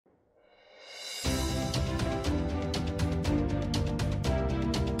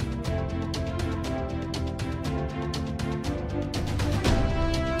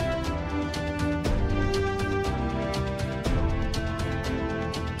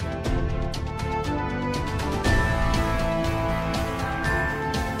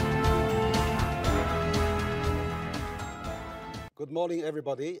good morning,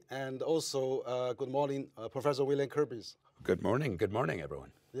 everybody, and also good morning, Professor William Kirby. Good morning,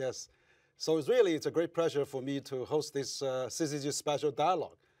 everyone. Yes, so it's a great pleasure for me to host this CCG special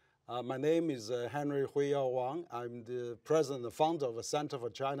dialogue. My name is Henry Huiyao Wang. I'm the president and founder of the Center for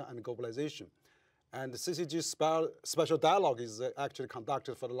China and Globalization. And the CCG special dialogue is actually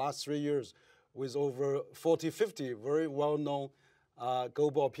conducted for the last 3 years with over 50 very well-known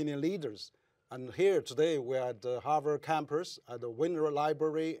global opinion leaders. And here today, we're at the Harvard campus, at the Winter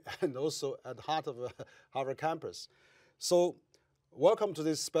Library, and also at the heart of the Harvard campus. So welcome to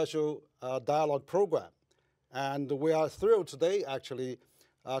this special dialogue program. And we are thrilled today, actually,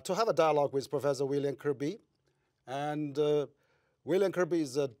 to have a dialogue with Professor William Kirby. And William Kirby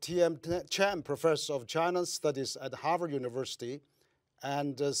is a T.M. Chan Professor of China Studies at Harvard University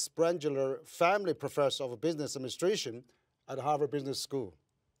and a Sprengler Family Professor of Business Administration at Harvard Business School.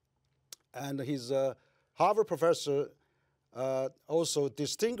 And he's a Harvard professor, also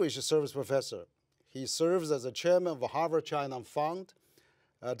distinguished service professor. He serves as the chairman of the Harvard China Fund,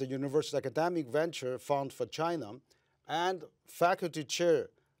 the University Academic Venture Fund for China, and faculty chair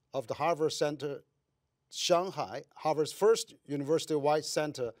of the Harvard Center Shanghai, Harvard's first university-wide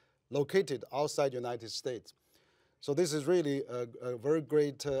center located outside the United States. So this is really a very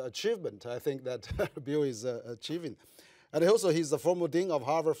great achievement, I think, that Bill is achieving. And also, he's the former dean of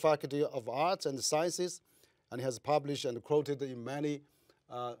Harvard Faculty of Arts and Sciences, and he has published and quoted in many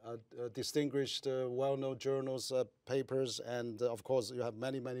distinguished, well-known journals, papers, and of course, you have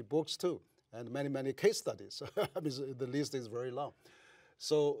many books too, and many case studies. I mean, the list is very long.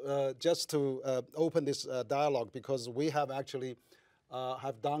 So just to open this dialogue, because we have actually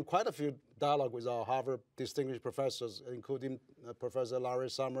have done quite a few dialogue with our Harvard distinguished professors, including Professor Larry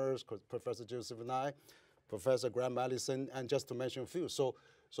Summers, Professor Joseph Nye, Professor Graham Allison, and just to mention a few. So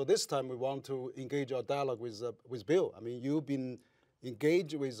this time we want to engage our dialogue with Bill. I mean, you've been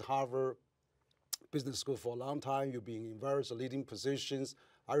engaged with Harvard Business School for a long time. You've been in various leading positions.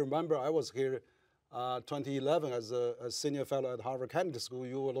 I remember I was here 2011 as a senior fellow at Harvard Kennedy School.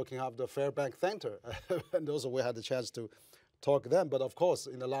 You were looking after the Fairbank Center. And also we had the chance to talk then. But of course,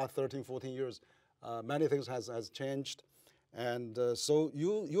 in the last 13, 14 years, many things has changed. And so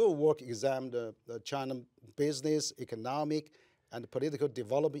your work examined the China business, economic, and political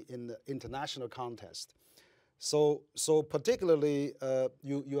development in the international context. So particularly,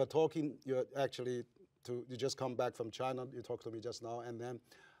 you just come back from China. You talked to me just now, and then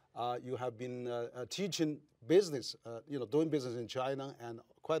you have been teaching business, doing business in China, and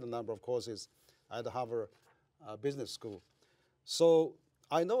quite a number of courses at the Harvard Business School. So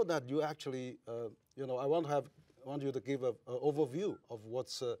I know that you actually, I want you to give an overview of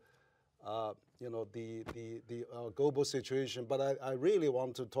what's, the global situation. But I really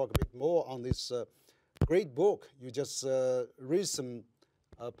want to talk a bit more on this great book you just recently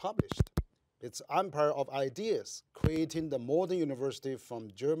published. It's Empire of Ideas, Creating the Modern University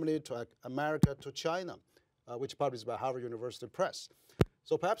from Germany to America to China, which published by Harvard University Press.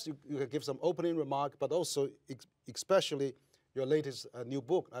 So perhaps you could give some opening remark, but also especially your latest new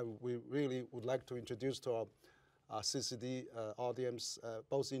book. We really would like to introduce to our CCD audience,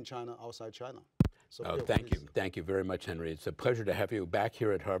 both in China, outside China. So Thank you very much, Henry. It's a pleasure to have you back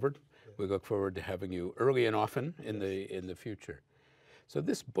here at Harvard. Yeah. We look forward to having you early and often in the future. So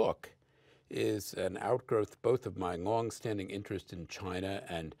this book is an outgrowth both of my long-standing interest in China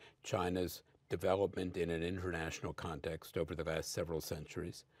and China's development in an international context over the last several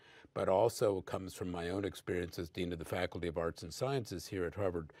centuries, but also comes from my own experience as Dean of the Faculty of Arts and Sciences here at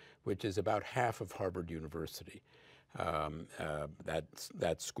Harvard, which is about half of Harvard University,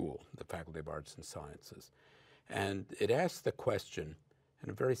 that school, the Faculty of Arts and Sciences. And it asks the question,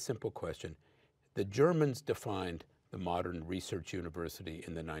 and a very simple question, the Germans defined the modern research university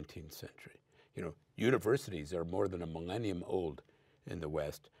in the 19th century. Universities are more than a millennium old in the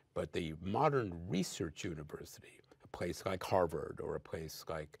West, but the modern research university, a place like Harvard or a place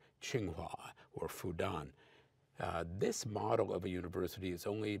like Tsinghua or Fudan, this model of a university is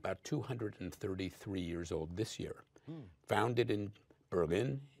only about 233 years old this year. Founded in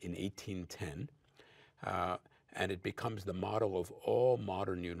Berlin in 1810, and it becomes the model of all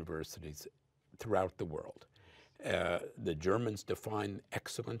modern universities throughout the world. The Germans define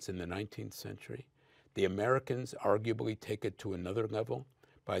excellence in the 19th century. The Americans arguably take it to another level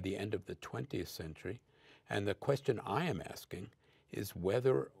by the end of the 20th century. And the question I am asking is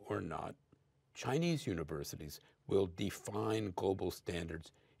whether or not Chinese universities will define global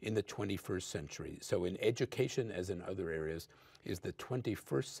standards in the 21st century. So in education, as in other areas, is the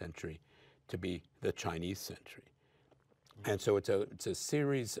 21st century to be the Chinese century? And so it's a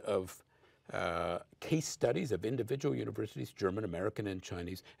series of case studies of individual universities, German, American, and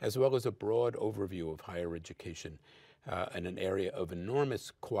Chinese, as well as a broad overview of higher education in an area of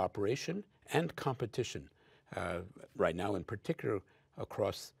enormous cooperation and competition, right now in particular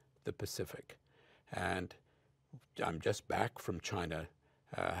across the Pacific. And I'm just back from China.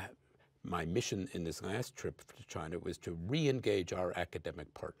 My mission in this last trip to China was to re-engage our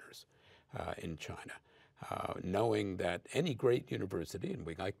academic partners in China, knowing that any great university, and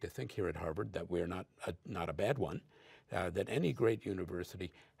we like to think here at Harvard that we're not a bad one, that any great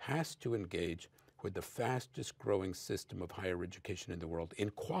university has to engage with the fastest growing system of higher education in the world in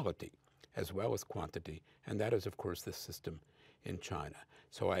quality as well as quantity, and that is, of course, the system in China.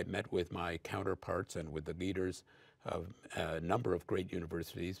 So I met with my counterparts and with the leaders of a number of great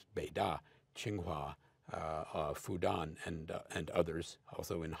universities, Beida, Tsinghua, Fudan, and others,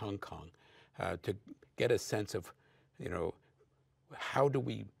 also in Hong Kong, to get a sense of, how do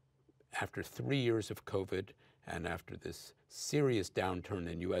we, after 3 years of COVID and after this serious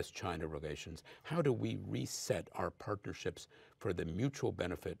downturn in U.S.-China relations, how do we reset our partnerships for the mutual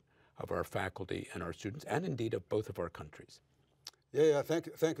benefit of our faculty and our students, and indeed of both of our countries? Yeah,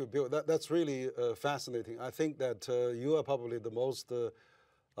 thank you, Bill. That's really fascinating. I think that you are probably the most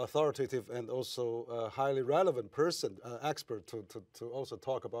authoritative and also highly relevant person, expert to also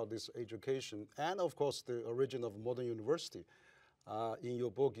talk about this education and, of course, the origin of modern university. In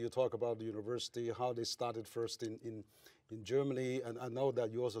your book, you talk about the university, how they started first in Germany, and I know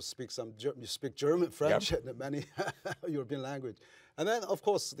that you also speak you speak German, French, yep, and many European language, and then, of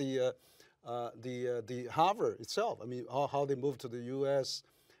course, the Harvard itself. I mean, how they moved to the U.S.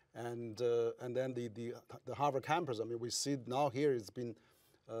 and then the Harvard campus. I mean, we see now here it's been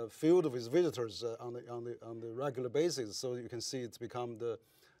filled with visitors on the regular basis. So you can see it's become the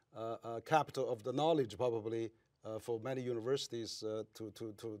capital of the knowledge, probably for many universities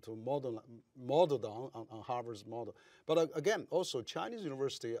to model down on Harvard's model. But again, also Chinese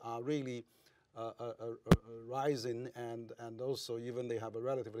universities are really rising, and also even they have a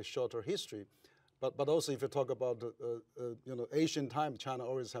relatively shorter history, but also if you talk about ancient time, China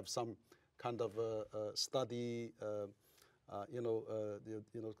always have some kind of study,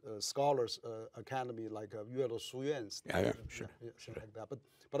 scholars academy like Yuelo Suyuan, sure. Like that.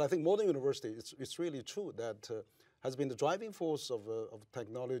 But I think modern university, it's really true that has been the driving force of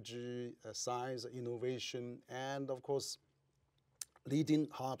technology, science, innovation, and of course leading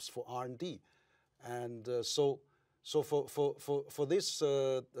hubs for R&D. And so for this,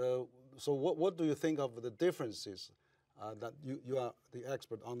 so what do you think of the differences that you are the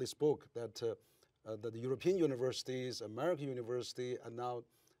expert on this book, that the European universities, American university, and now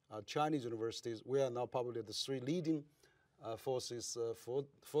Chinese universities, we are now probably the three leading forces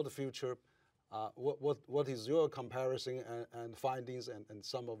for the future. What is your comparison and findings and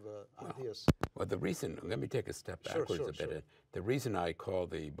some of the ideas? Well, the reason, let me take a step backwards a bit. Sure. The reason I call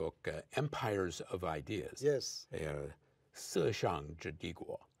the book Empires of Ideas. Yes. 色上之帝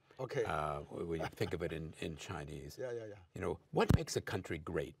国. Okay. We think of it in Chinese. Yeah. What makes a country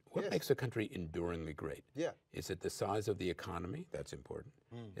great? What makes a country enduringly great? Yeah. Is it the size of the economy? That's important.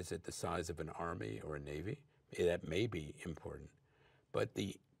 Is it the size of an army or a navy? That may be important. But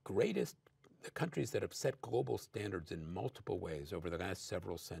the countries that have set global standards in multiple ways over the last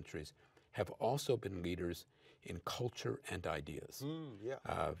several centuries have also been leaders in culture and ideas.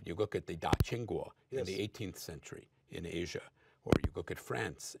 You look at the Qingguo in the 18th century in Asia, or you look at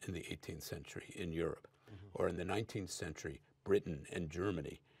France in the 18th century in Europe, or in the 19th century, Britain and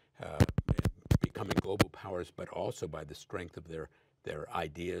Germany becoming global powers, but also by the strength of their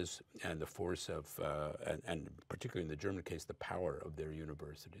ideas and the force of, and particularly in the German case, the power of their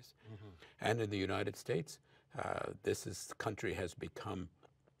universities. And in the United States, this country has become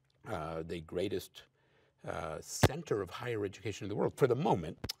the greatest center of higher education in the world for the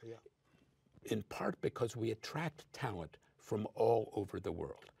moment, in part because we attract talent from all over the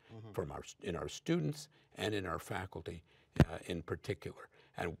world, in our students and in our faculty in particular.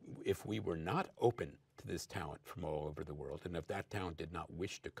 And if we were not open to this talent from all over the world, and if that talent did not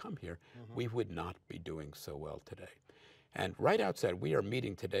wish to come here, we would not be doing so well today. And right outside, we are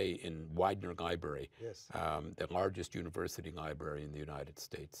meeting today in Widener Library, the largest university library in the United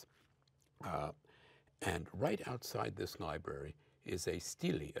States. And right outside this library is a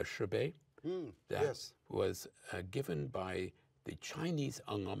stele, a shibei, that was given by the Chinese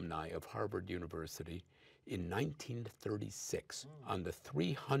alumni of Harvard University in 1936 on the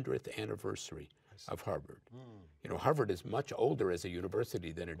 300th anniversary of Harvard. Harvard is much older as a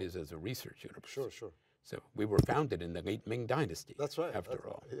university than it is as a research university. Sure. So we were founded in the late Ming Dynasty. That's right. After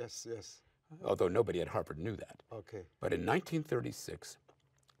all. Yes. Although nobody at Harvard knew that. Okay. But in 1936,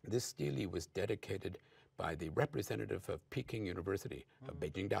 This stele was dedicated by the representative of Peking University, of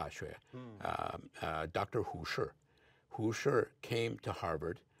Beijing Daxue, Dr. Hu Shi. Hu Shi came to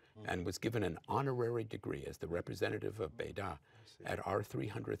Harvard and was given an honorary degree as the representative of Beida at our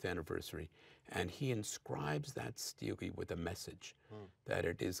 300th anniversary. And he inscribes that stele with a message that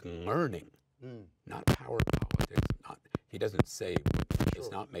it is learning, not power politics. He doesn't say what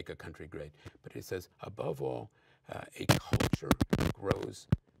does not make a country great, but he says, above all, a culture grows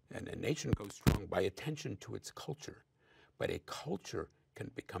and a nation goes strong by attention to its culture. But a culture can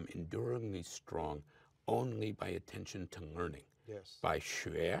become enduringly strong only by attention to learning. Yes. By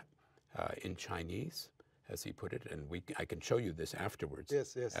学, in Chinese, as he put it, and I can show you this afterwards.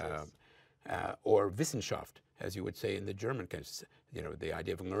 Yes. Or Wissenschaft, as you would say in the German case, the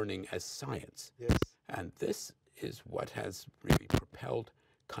idea of learning as science. Yes. And this is what has really propelled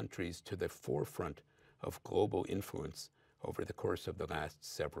countries to the forefront of global influence over the course of the last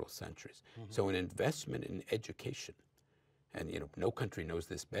several centuries. So an investment in education, and no country knows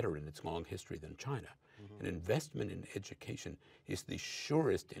this better in its long history than China. An investment in education is the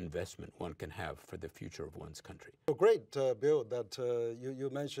surest investment one can have for the future of one's country. Well, great, Bill, that you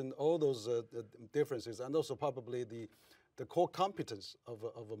mentioned all those differences, and also probably the core competence of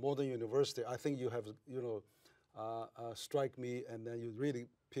a modern university. I think you have strike me, and then you really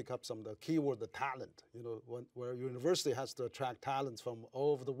pick up some of the keyword, the talent. Where university has to attract talents from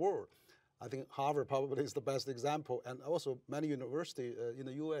all over the world. I think Harvard probably is the best example, and also many universities in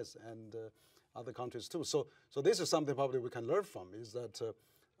the U.S. and other countries too. So this is something probably we can learn from, is that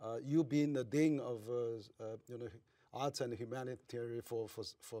you being the dean of arts and humanitarian for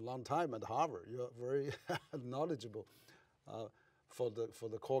a long time at Harvard, you are very knowledgeable for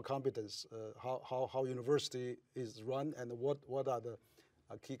the core competence, how university is run, and what are the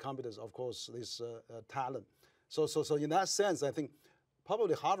key competence. Of course, this talent. So in that sense, I think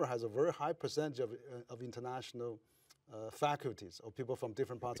probably Harvard has a very high percentage of international faculties, or people from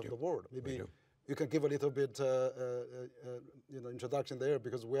different parts of the world. Maybe you can give a little bit introduction there,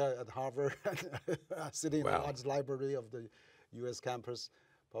 because we are at Harvard, sitting in the arts library of the U.S. campus,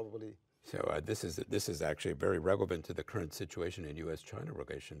 probably. So this is actually very relevant to the current situation in U.S.-China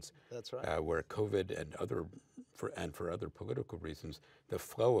relations. That's right. Where COVID and for other political reasons, the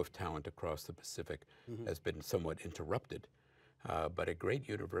flow of talent across the Pacific has been somewhat interrupted. But a great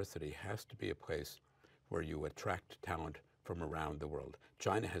university has to be a place where you attract talent from around the world.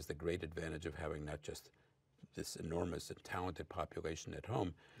 China has the great advantage of having not just this enormous and talented population at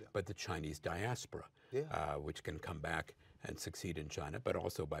home, but the Chinese diaspora, which can come back and succeed in China, but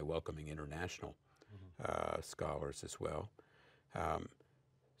also by welcoming international scholars as well.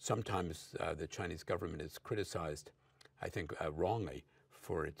 Sometimes the Chinese government is criticized, I think wrongly,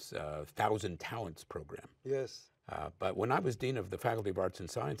 for its 1,000 Talents program. Yes. But when I was Dean of the Faculty of Arts and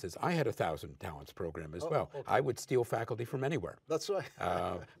Sciences, I had a 1,000 Talents program as well. Okay. I would steal faculty from anywhere. That's right.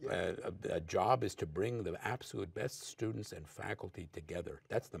 A job is to bring the absolute best students and faculty together.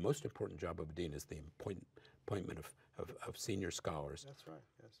 That's the most important job of a dean, is the appointment of senior scholars. That's right,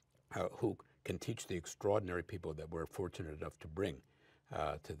 yes. Who can teach the extraordinary people that we're fortunate enough to bring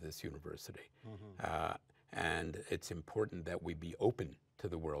to this university. And it's important that we be open to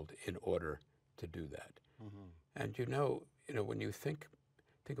the world in order to do that. And when you think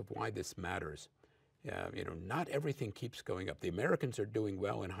of why this matters, not everything keeps going up. The Americans are doing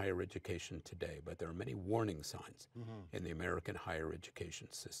well in higher education today, but there are many warning signs in the American higher education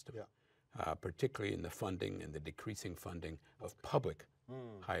system, particularly in the funding and the decreasing funding of public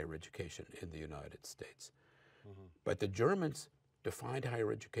higher education in the United States. But the Germans defined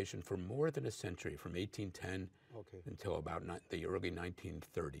higher education for more than a century, from 1810 until about the early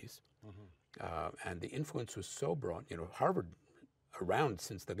 1930s. And the influence was so broad. Harvard around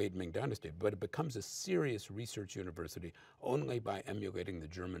since the late Ming Dynasty, but it becomes a serious research university only by emulating the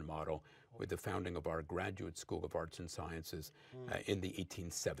German model with the founding of our Graduate School of Arts and Sciences in the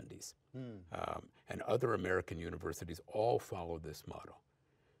 1870s. And other American universities all follow this model.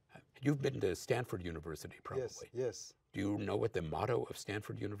 You've been to Stanford University, probably. Yes. Do you know what the motto of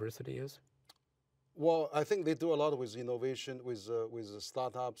Stanford University is? Well, I think they do a lot with innovation, with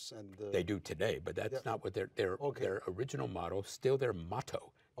startups, and they do today, but that's not what their original motto, still their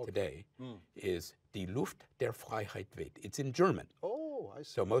motto today, is Die Luft der Freiheit weht. It's in German. Oh, I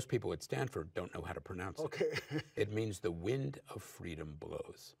see. So most people at Stanford don't know how to pronounce it. Okay. It means the wind of freedom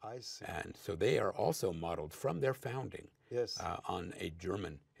blows. I see. And so they are also modeled from their founding on a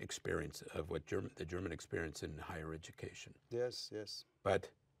German experience of what the German experience in higher education. Yes. But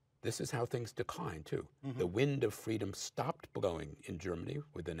this is how things decline, too. The wind of freedom stopped blowing in Germany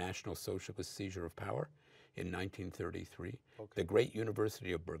with the National Socialist seizure of power. in 1933. Okay. The great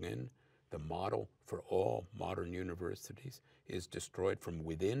University of Berlin, the model for all modern universities, is destroyed from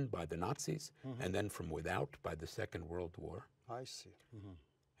within by the Nazis and then from without by the Second World War. I see.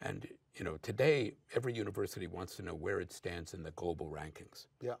 And today, every university wants to know where it stands in the global rankings.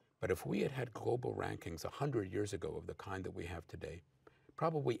 Yeah. But if we had had global rankings 100 years ago of the kind that we have today,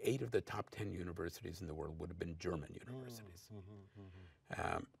 probably 8 of the top 10 universities in the world would have been German universities.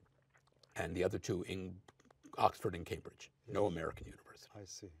 And the other 2 in Oxford and Cambridge, no American university. I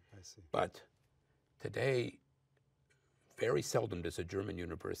see. But today, very seldom does a German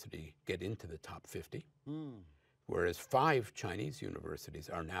university get into the top 50. Whereas 5 Chinese universities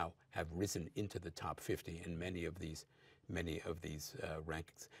have risen into the top 50 in many of these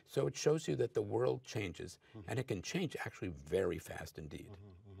rankings. So it shows you that the world changes, and it can change actually very fast indeed.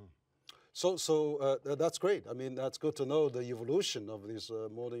 So that's great. I mean, that's good to know the evolution of this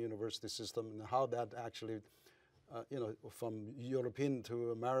modern university system and how that actually, from European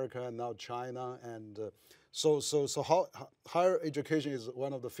to America and now China. And so higher education is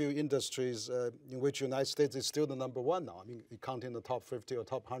one of the few industries in which the United States is still the #1 now. I mean, counting the top 50 or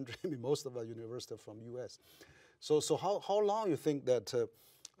top 100, I mean, most of our universities are from U.S. So how long you think that,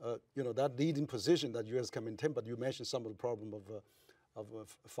 that leading position that U.S. can maintain? But you mentioned some of the problem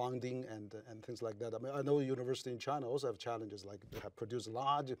of funding and things like that. I mean, I know university in China also have challenges, like they have produced a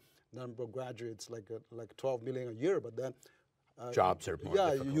large number of graduates, like 12 million a year, but then jobs are more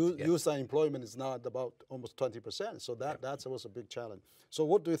difficult. Youth unemployment is now at about almost 20%. So that's also a big challenge. So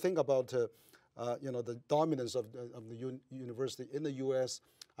what do you think about the dominance of the university in the U.S.?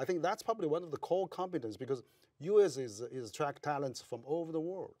 I think that's probably one of the core competencies, because U.S. is attract talents from all over the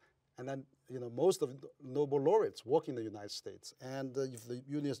world. And then, most of the Nobel laureates work in the United States. And if the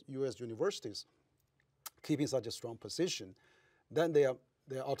U.S. universities keeping such a strong position, then they're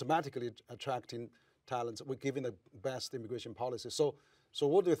automatically attracting talents. We're giving the best immigration policy. So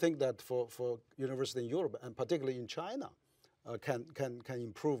what do you think that for university in Europe, and particularly in China, can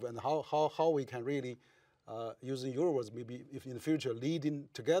improve, and how we can really, using your words, maybe if in the future, leading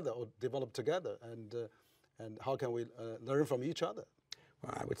together or develop together, and how can we learn from each other?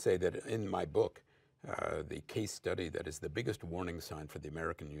 Well, I would say that in my book, the case study that is the biggest warning sign for the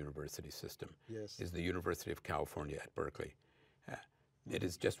American university system is the University of California at Berkeley. It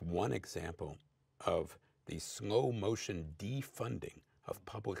is just one example of the slow motion defunding of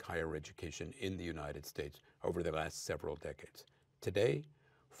public higher education in the United States over the last several decades. Today,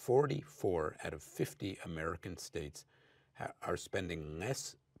 44 out of 50 American states are spending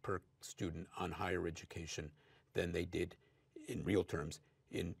less per student on higher education than they did in real terms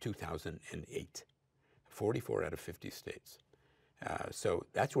in 2008. 44 out of 50 states. So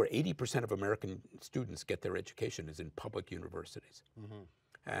that's where 80% of American students get their education, is in public universities.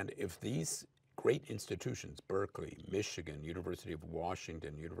 And if these great institutions, Berkeley, Michigan, University of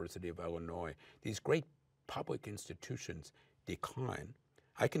Washington, University of Illinois, these great public institutions decline,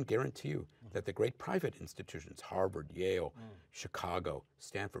 I can guarantee you that the great private institutions, Harvard, Yale, Chicago,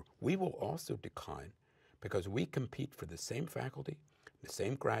 Stanford, we will also decline, because we compete for the same faculty, the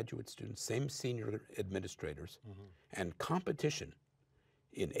same graduate students, same senior administrators, and competition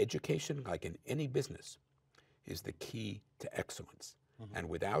in education, like in any business, is the key to excellence. And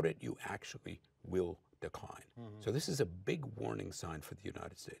without it, you actually will decline. So this is a big warning sign for the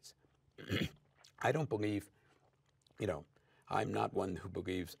United States. I don't believe, I'm not one who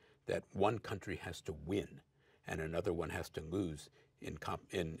believes that one country has to win and another one has to lose in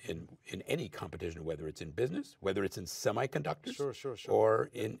any competition, whether it's in business, whether it's in semiconductors,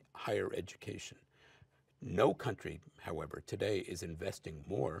 or in higher education. No country, however, today is investing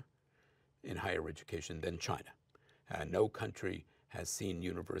more in higher education than China. No country has seen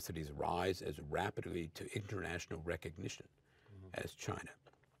universities rise as rapidly to international recognition as China.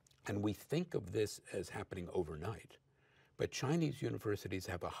 And we think of this as happening overnight, but Chinese universities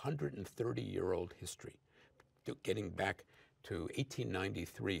have a 130-year-old history, getting back to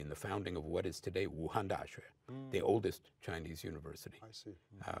 1893 and the founding of what is today Wuhan Daxue, the oldest Chinese university,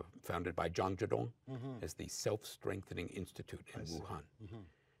 founded by Zhang Zhidong as the Self-Strengthening Institute in Wuhan.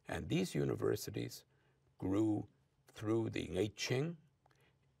 And these universities grew through the late Qing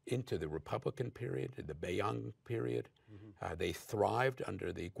into the Republican period, the Beiyang period. They thrived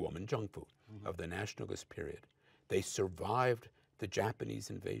under the Guominzhengfu of the nationalist period. They survived the Japanese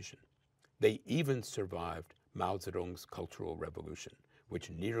invasion. They even survived Mao Zedong's Cultural Revolution, which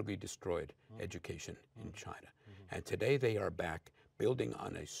nearly destroyed education in China. And today they are back, building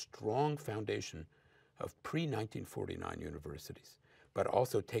on a strong foundation of pre-1949 universities, but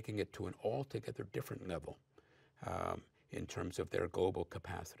also taking it to an altogether different level in terms of their global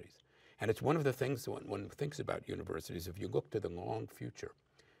capacities. And it's one of the things when one thinks about universities, if you look to the long future,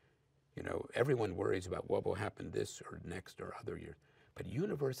 you know, everyone worries about what will happen this or next or other years. But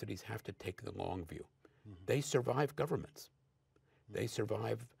universities have to take the long view. They survive governments. They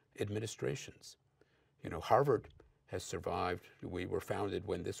survive administrations. You know, Harvard has survived. We were founded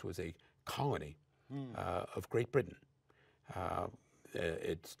when this was a colony of Great Britain.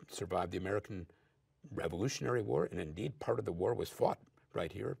 It survived the American Revolutionary War, and indeed part of the war was fought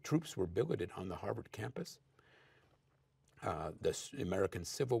right here. Troops were billeted on the Harvard campus. The American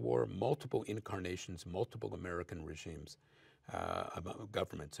Civil War, multiple incarnations, multiple American regimes,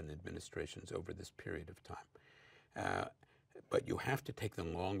 governments and administrations over this period of time. But you have to take the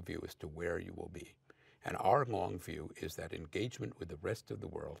long view as to where you will be. And our long view is that engagement with the rest of the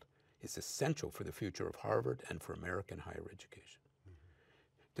world is essential for the future of Harvard and for American higher education.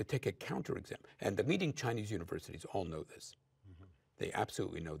 To take a counterexample, and the leading Chinese universities all know this. They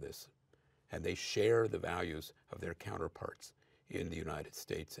absolutely know this. And they share the values of their counterparts in the United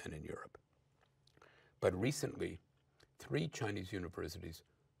States and in Europe. But recently, 3 Chinese universities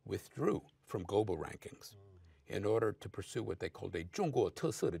withdrew from global rankings in order to pursue what they called a 中国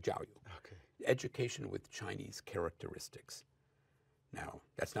特色的教育, education with Chinese characteristics. Now,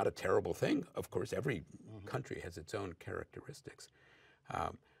 that's not a terrible thing. Of course, every country has its own characteristics.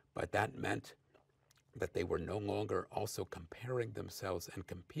 But that meant that they were no longer also comparing themselves and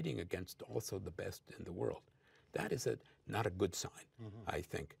competing against also the best in the world. That is not a good sign, I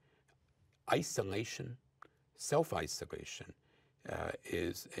think. Isolation, self-isolation,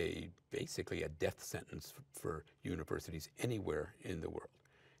 is basically a death sentence for universities anywhere in the world.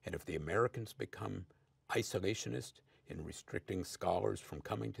 And if the Americans become isolationist in restricting scholars from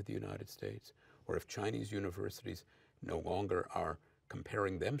coming to the United States, or if Chinese universities no longer are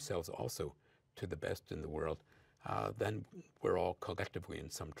comparing themselves also to the best in the world, then we're all collectively in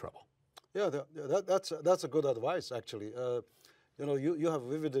some trouble. Yeah, that's a good advice, actually. You know, you have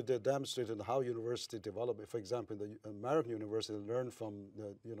vividly demonstrated how university develop. For example, the American university learned from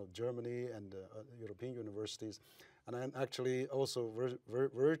Germany and European universities, and actually also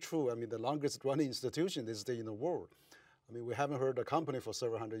very true. I mean, the longest running institution is in the world. I mean, we haven't heard a company for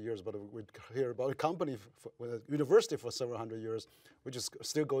several hundred years, but we hear about a company, a university for several hundred years, which is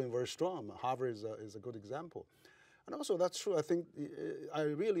still going very strong. Harvard is a good example. And also, that's true. I think I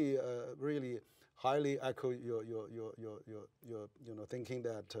really highly echo your thinking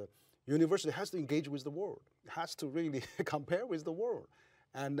that university has to engage with the world. It has to really compare with the world,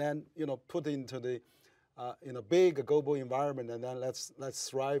 and then put into the in a big global environment, and then let's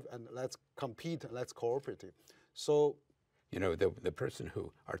thrive and let's compete and let's cooperate. So, the person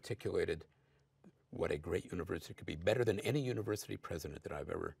who articulated what a great university could be, better than any university president that I've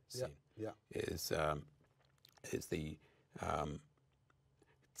ever seen, is the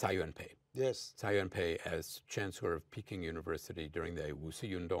Tsai Ing-pei. Yes. Tsai Ing-pei as chancellor of Peking University during the Wuxi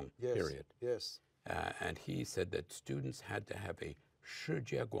Yundong period. Yes. And he said that students had to have a 世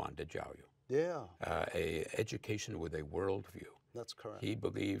界观的教育. Yeah. A education with a worldview. That's correct. He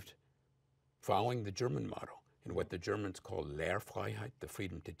believed, following the German model, in what the Germans call Lehrfreiheit, the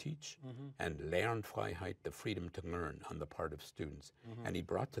freedom to teach, and Lernfreiheit, the freedom to learn on the part of students. And he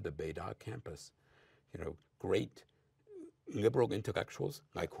brought to the Beida campus, great liberal intellectuals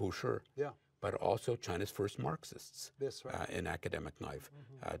like Hu Shi, but also China's first Marxists in academic life,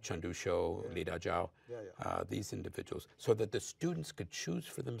 Chen Duxiu, Li Dajiao, these individuals, so that the students could choose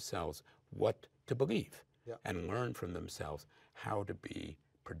for themselves what to believe and learn from themselves how to be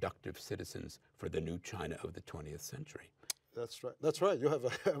productive citizens for the new China of the 20th century. That's right. That's right. You have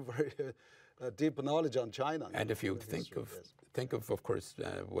a very deep knowledge on China. And if you think of course,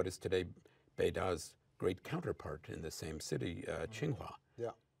 what is today Beida's great counterpart in the same city, Tsinghua. Yeah.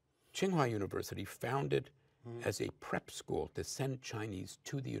 Tsinghua University, founded as a prep school to send Chinese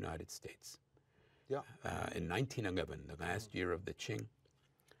to the United States. Yeah. In 1911, the last year of the Qing.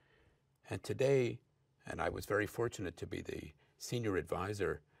 And today, and I was very fortunate to be the senior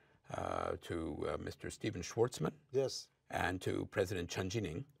advisor to Mr. Stephen Schwartzman. Yes. And to President Chen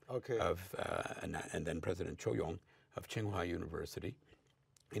Jining and then President Zhou Yong of Tsinghua University,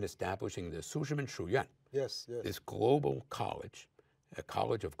 in establishing the Suzhimen Shuyuan, this global college, a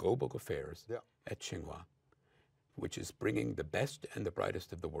college of global affairs at Tsinghua, which is bringing the best and the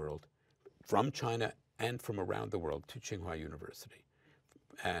brightest of the world from China and from around the world to Tsinghua University.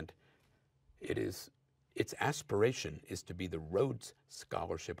 And its aspiration is to be the Rhodes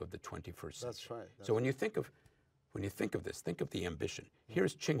Scholarship of the 21st century. That's right. So when you think of this, think of the ambition.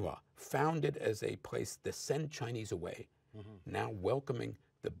 Here's Tsinghua, founded as a place to send Chinese away, now welcoming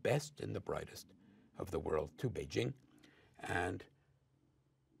the best and the brightest of the world to Beijing. And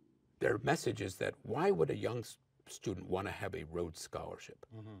their message is that why would a young student want to have a Rhodes Scholarship?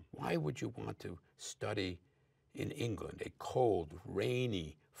 Why would you want to study in England, a cold,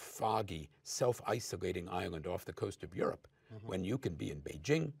 rainy, foggy, self-isolating island off the coast of Europe, when you can be in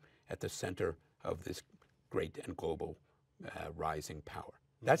Beijing at the center of this great and global rising power?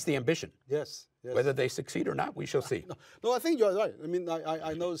 That's the ambition. Yes, yes. Whether they succeed or not, we shall see. No, I think you're right. I mean,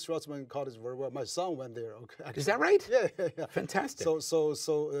 I know Schwarzman College very well. My son went there. Okay, Is that right? Yeah. Fantastic.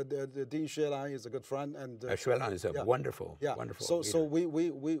 So the Dean Xuelan is a good friend, and Xuelan is a wonderful, wonderful So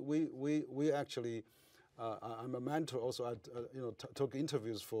leader. we actually, I'm a mentor also. I took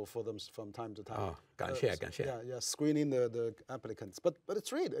interviews for them from time to time. Oh, 感谢. Yeah, screening the applicants. But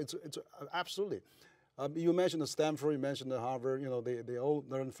it's really it's absolutely. You mentioned Stanford, you mentioned Harvard. They all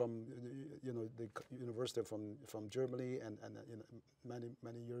learned from the university from Germany and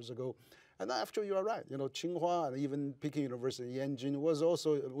many years ago. And after you are right, Tsinghua and even Peking University, Yanjin was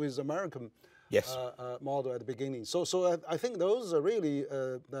also with American model at the beginning. So I think those are really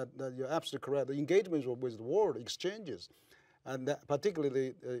that you're absolutely correct. The engagement with the world exchanges, and that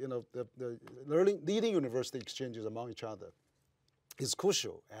particularly the leading university exchanges among each other is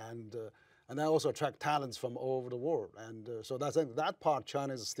crucial. And I also attract talents from all over the world. And so that part,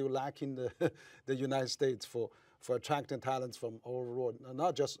 China is still lacking the United States for attracting talents from all over the world,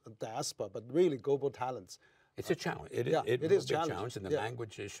 not just diaspora, but really global talents. It's a challenge. It is a big challenge, and the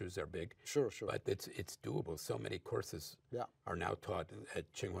language issues are big. Sure. But it's doable. So many courses are now taught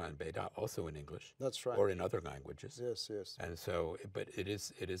at Tsinghua and Beida, also in English. That's right. Or in other languages. Yes. And so, but it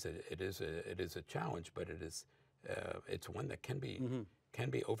is a challenge, but it's one that can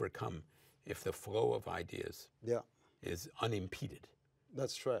be overcome if the flow of ideas is unimpeded.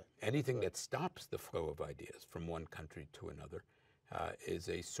 That's right. Anything that stops the flow of ideas from one country to another is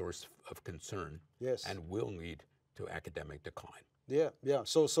a source of concern and will lead to academic decline. Yeah.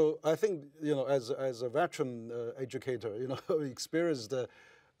 So I think, as a veteran educator, experienced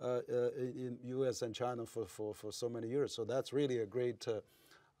in U.S. and China for so many years. So that's really a great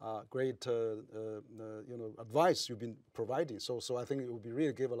advice you've been providing. So I think it would be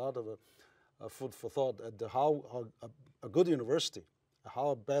really give a lot of food for thought at how a good university, how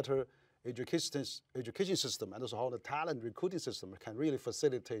a better education system, and also how the talent recruiting system can really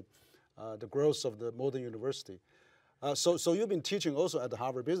facilitate the growth of the modern university. So you've been teaching also at the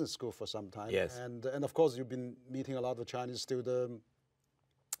Harvard Business School for some time. Yes. And of course you've been meeting a lot of Chinese students,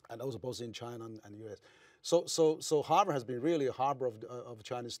 and also both in China and U.S. So Harvard has been really a harbor of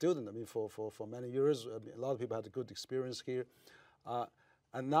Chinese students. I mean, for many years, a lot of people had a good experience here.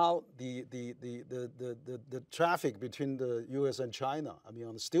 And now the traffic between the U.S. and China, I mean,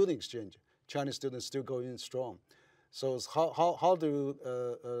 on the student exchange, Chinese students still going strong. So how do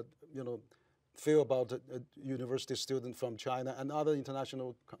you feel about a university student from China and other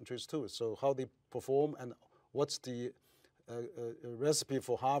international countries too? So how they perform, and what's the recipe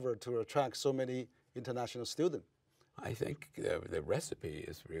for Harvard to attract so many international students? I think the recipe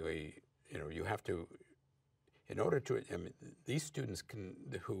is really, you have to. In order to, these students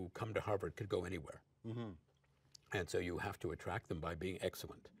who come to Harvard could go anywhere. And so you have to attract them by being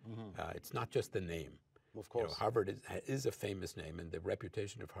excellent. It's not just the name. Of course. Harvard is a famous name, and the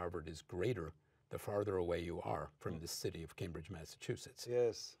reputation of Harvard is greater the farther away you are from the city of Cambridge, Massachusetts.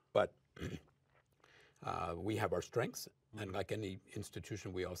 Yes. But we have our strengths, and like any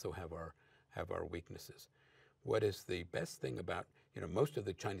institution, we also have our weaknesses. What is the best thing about most of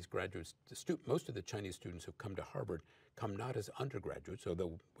the Chinese graduates, most of the Chinese students who come to Harvard come not as undergraduates,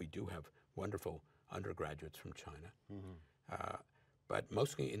 although we do have wonderful undergraduates from China, but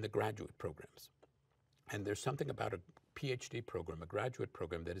mostly in the graduate programs. And there's something about a PhD program, a graduate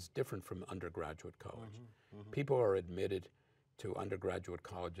program, that is different from undergraduate college. People are admitted to undergraduate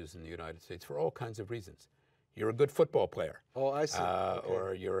colleges in the United States for all kinds of reasons. You're a good football player. Oh, I see. Okay.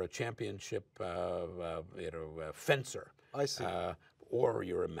 Or you're a championship fencer. I see. Or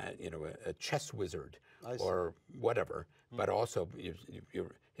you're a chess wizard, or whatever. But also,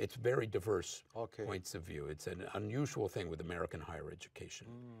 it's very diverse points of view. It's an unusual thing with American higher education.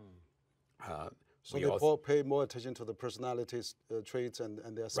 So they pay more attention to the personalities, traits,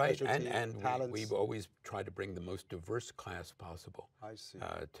 and their specialty and talents. We've always tried to bring the most diverse class possible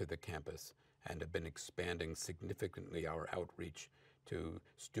to the campus, and have been expanding significantly our outreach to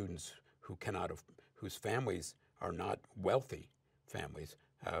students whose families are not wealthy families,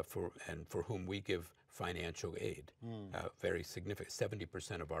 for whom we give financial aid. Very significant.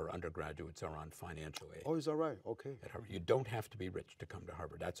 70% of our undergraduates are on financial aid. Oh, is that right? Okay. At Harvard. You don't have to be rich to come to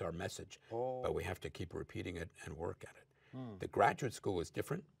Harvard. That's our message. But we have to keep repeating it and work at it. The graduate school is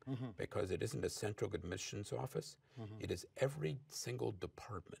different because it isn't a central admissions office. It is every single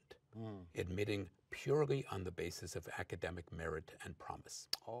department admitting purely on the basis of academic merit and promise.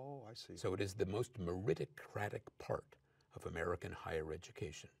 Oh, I see. So it is the most meritocratic part of American higher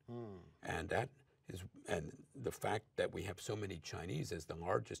education. And that is, and the fact that we have so many Chinese as the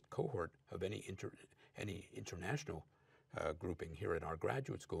largest cohort of any international grouping here at our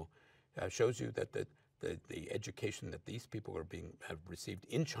graduate school shows you that the education that these people have received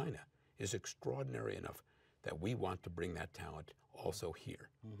in China is extraordinary enough that we want to bring that talent also here.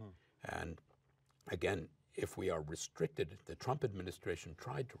 And again, if we are restricted, the Trump administration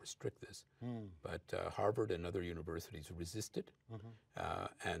tried to restrict this, but Harvard and other universities resisted,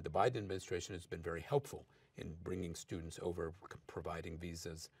 and the Biden administration has been very helpful in bringing students over, providing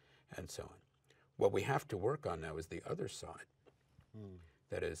visas, and so on. What we have to work on now is the other side.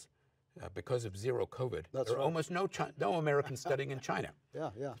 That is, because of zero COVID, there are almost no Americans studying in China.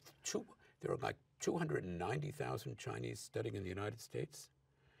 Yeah. There are like 290,000 Chinese studying in the United States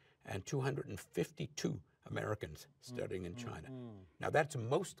and 252 Americans studying in China. Now that's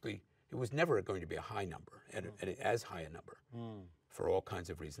mostly, it was never going to be a high number, and as high a number, for all kinds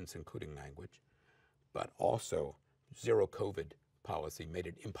of reasons, including language, but also zero COVID policy made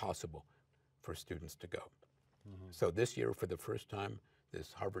it impossible for students to go. So this year, for the first time,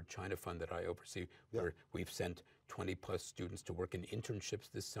 this Harvard China Fund that I oversee, where we've sent 20 plus students to work in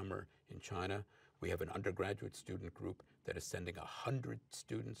internships this summer in China. We have an undergraduate student group that is sending 100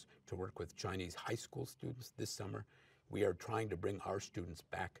 students to work with Chinese high school students this summer. We are trying to bring our students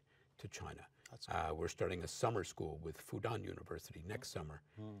back to China. We're starting a summer school with Fudan University next summer.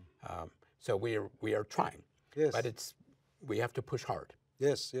 So we are trying, but we have to push hard.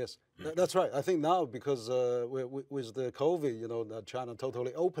 Yes. That's right. I think now, because with the COVID, that China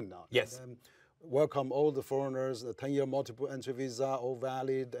totally open now. Yes. And welcome all the foreigners, the 10-year multiple entry visa, all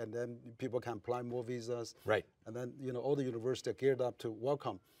valid, and then people can apply more visas. Right. And then, all the universities are geared up to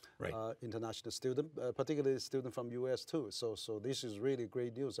welcome international students, particularly students from US too. So this is really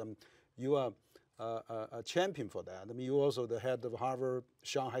great news. You are a champion for that. I mean, you also the head of Harvard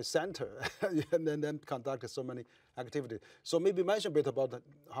Shanghai Center, and then conducted so many activities. So maybe mention a bit about the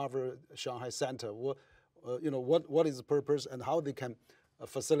Harvard Shanghai Center. What is the purpose and how they can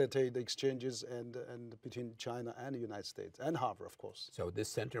facilitate the exchanges and between China and the United States and Harvard, of course. So this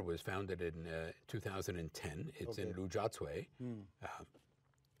center was founded in 2010. It's in Lujiazui,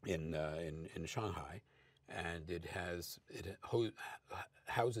 in Shanghai. And it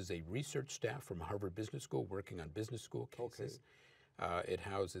houses a research staff from Harvard Business School working on business school cases. It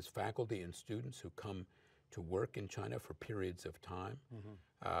houses faculty and students who come to work in China for periods of time.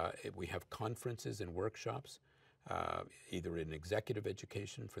 We have conferences and workshops, either in executive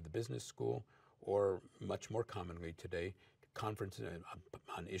education for the business school, or much more commonly today, conferences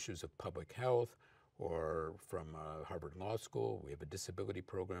on issues of public health, or from Harvard Law School. We have a disability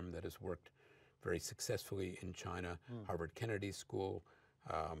program that has worked very successfully in China. Harvard Kennedy School.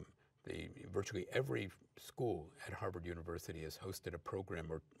 Virtually every school at Harvard University has hosted a program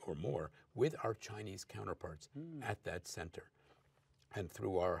or more with our Chinese counterparts at that center. And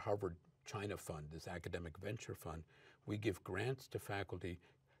through our Harvard China Fund, this academic venture fund, we give grants to faculty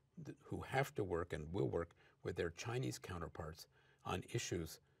who have to work and will work with their Chinese counterparts on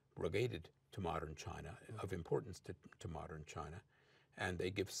issues related to modern China, of importance to modern China. And they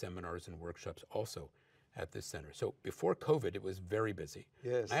give seminars and workshops also at this center. So before COVID, it was very busy.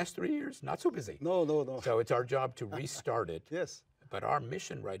 Yes. Last 3 years, not so busy. No. So it's our job to restart it. Yes. But our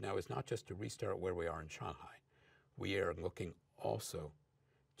mission right now is not just to restart where we are in Shanghai. We are looking also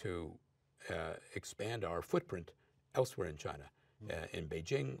to expand our footprint elsewhere in China, in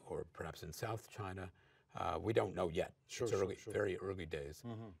Beijing or perhaps in South China. We don't know yet. It's very early days.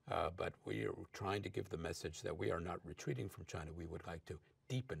 But we are trying to give the message that we are not retreating from China. We would like to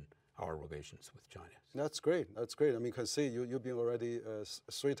deepen our relations with China. That's great. I mean, you can see you've been already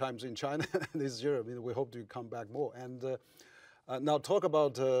 3 times in China this year. I mean, we hope to come back more. And now talk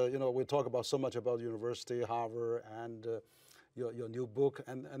about, we talk about so much about university, Harvard, and your new book.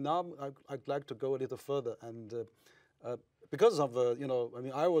 And now I'd like to go a little further. And because of, I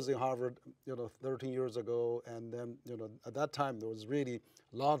mean, I was in Harvard, 13 years ago, and then, at that time there was really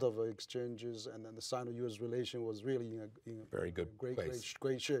a lot of exchanges, and then the Sino-U.S. relation was really in a very good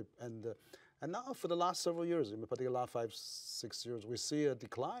great shape. And now for the last several years, in particular last 5-6 years, we see a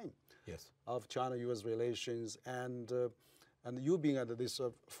decline of China-U.S. relations, and you being at this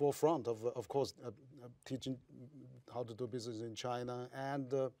forefront of course, teaching how to do business in China,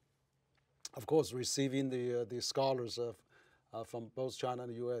 and of course, receiving the scholars from both China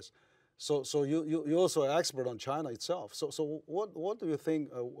and the U.S. So you also are expert on China itself. So what do you think?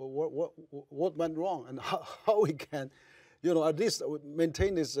 What went wrong, and how we can at least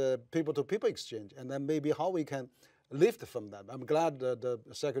maintain this people-to-people exchange, and then maybe how we can lift from that. I'm glad the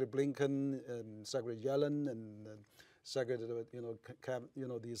Secretary Blinken and Secretary Yellen and Secretary,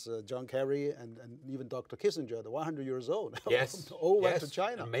 these John Kerry and even Dr. Kissinger, the 100 years old, yes, all went to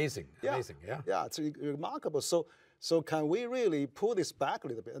China. Amazing, amazing, yeah. Yeah, it's remarkable. So can we really pull this back a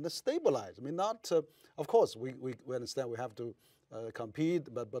little bit and stabilize? I mean, not, of course, we understand we have to compete,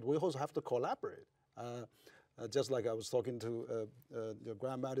 but we also have to collaborate. Just like I was talking to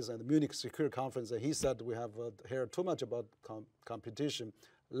Graham Madison at the Munich Security Conference, and he said we have heard too much about competition,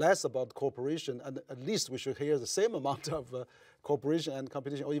 less about cooperation, and at least we should hear the same amount of cooperation and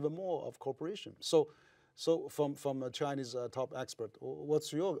competition, or even more of cooperation. So from a Chinese top expert,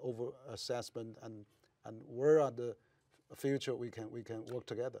 what's your over assessment, and where are the future we can work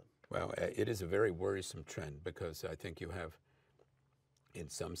together? Well, it is a very worrisome trend, because I think you have, in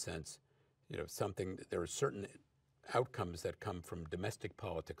some sense, there are certain outcomes that come from domestic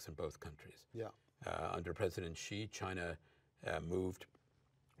politics in both countries. Yeah. Under President Xi, China moved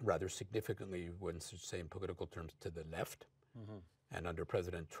rather significantly, wouldn't say in political terms, to the left. Mm-hmm. And under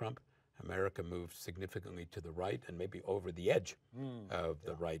President Trump, America moved significantly to the right and maybe over the edge of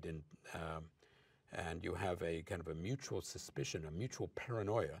the right. And you have a kind of a mutual suspicion, a mutual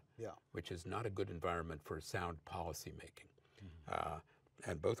paranoia, which is not a good environment for sound policy making. Mm-hmm.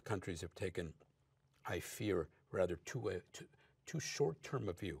 And both countries have taken, I fear, rather too short-term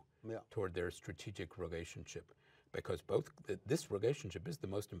a view toward their strategic relationship, because this relationship is the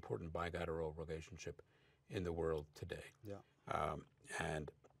most important bilateral relationship in the world today. Yeah.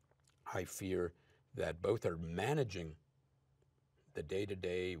 And I fear that both are managing the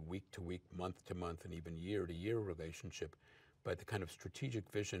day-to-day, week-to-week, month-to-month, and even year-to-year relationship, but the kind of strategic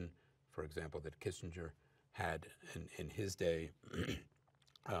vision, for example, that Kissinger had in his day,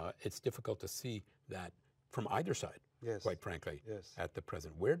 it's difficult to see that from either side, quite frankly, at the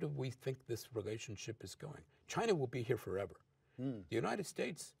present. Where do we think this relationship is going? China will be here forever. The United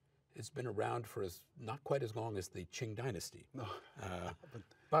States has been around for not quite as long as the Qing dynasty. No.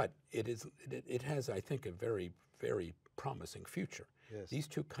 But it has, I think, a very, very promising future. Yes. These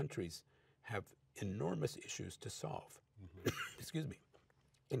two countries have enormous issues to solve, excuse me,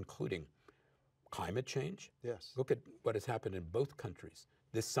 including climate change. Yes. Look at what has happened in both countries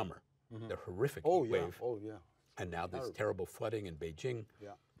this summer, the horrific heat wave. Oh, yeah. And now this terrible flooding in Beijing,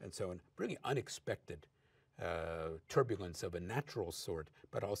 and so on. Really unexpected turbulence of a natural sort,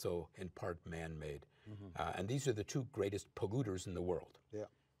 but also in part man-made. And these are the two greatest polluters in the world. Yeah.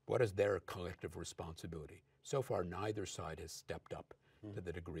 What is their collective responsibility? So far, neither side has stepped up to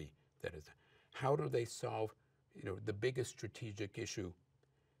the degree that is. How do they solve, the biggest strategic issue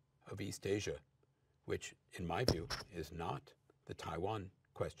of East Asia, which, in my view, is not the Taiwan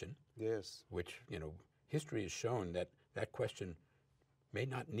question? Yes. Which, history has shown that that question may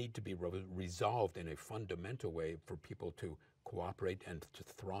not need to be resolved in a fundamental way for people to cooperate and to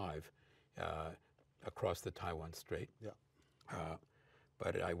thrive across the Taiwan Strait. Yeah.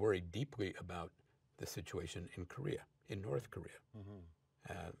 But I worry deeply about the situation in Korea, in North Korea.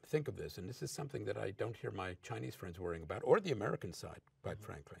 Think of this, and this is something that I don't hear my Chinese friends worrying about, or the American side, quite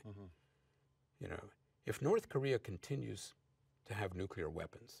frankly. If North Korea continues to have nuclear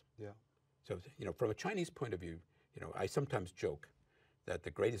weapons, so from a Chinese point of view, I sometimes joke that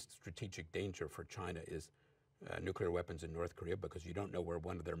the greatest strategic danger for China is nuclear weapons in North Korea, because you don't know where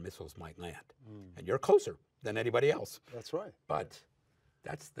one of their missiles might land, and you're closer than anybody else. That's right. But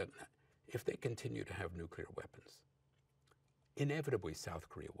if they continue to have nuclear weapons, inevitably South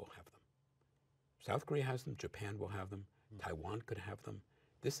Korea will have them. South Korea has them, Japan will have them, Taiwan could have them.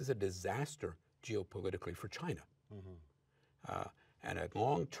 This is a disaster geopolitically for China. And a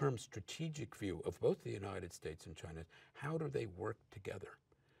long-term strategic view of both the United States and China, how do they work together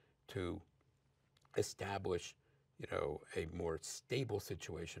to establish, a more stable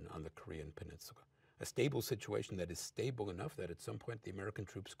situation on the Korean Peninsula? A stable situation that is stable enough that at some point the American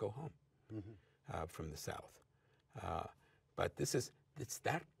troops go home from the South. But it's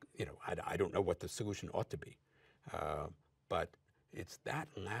that, I don't know what the solution ought to be, but it's that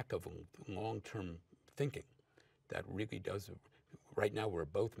lack of long-term thinking that really does. Right now we're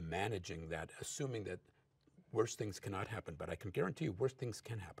both managing that, assuming that worse things cannot happen, but I can guarantee you worse things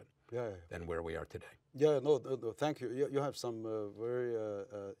can happen than where we are today. Yeah, no, thank you. You have some very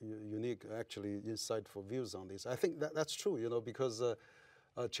unique, actually insightful views on this. I think that's true, because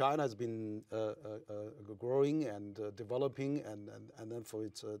China has been growing and developing, and then for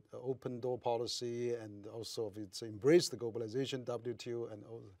its open door policy, and also of its embrace the globalization, WTO,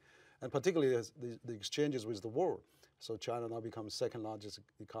 and particularly the exchanges with the world. So China now becomes second largest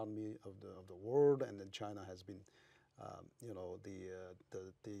economy of the world, and then China has been you know,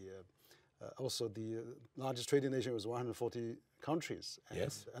 also the largest trading nation was 140 countries,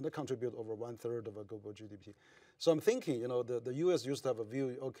 and they contribute over 1/3 of our global GDP. So I'm thinking, you know, the U.S. used to have a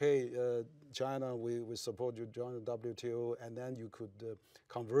view, okay, China, we support you join the WTO, and then you could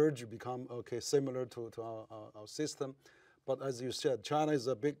converge, you become, okay, similar to our system. But as you said, China is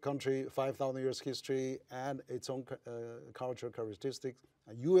a big country, 5,000 years history, and its own cultural characteristics.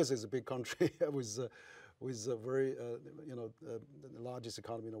 U.S. is a big country with a very, you know, the largest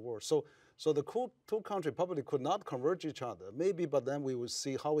economy in the world. So the two countries probably could not converge each other, maybe, but then we will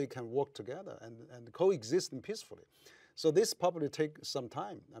see how we can work together and coexist peacefully. So this probably take some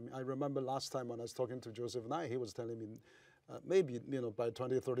time. I mean, I remember last time when I was talking to Joseph Nye, he was telling me maybe, you know, by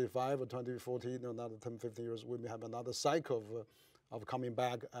 2035 or 2040, you know, another 10, 15 years, we may have another cycle of coming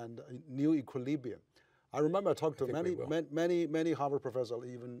back and a new equilibrium. I remember I talked to many Harvard professors,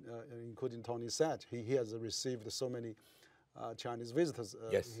 even including Tony Satt. He has received so many Chinese visitors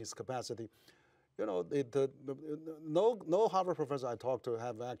in his capacity. You know, no Harvard professor I talked to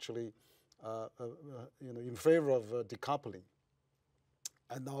have actually, you know, in favor of decoupling.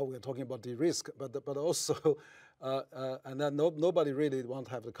 And now we're talking about de-risk, but also, and then nobody really want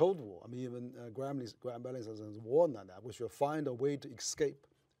to have the Cold War. I mean, even Graham Bellin has warned on that. We should find a way to escape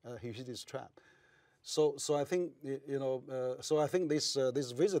Hippides trap. So I think, you know, so I think this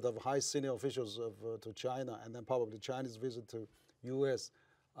visit of high senior officials to China, and then probably Chinese visit to U.S.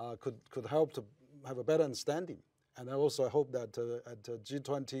 Could help to have a better understanding. And I hope that at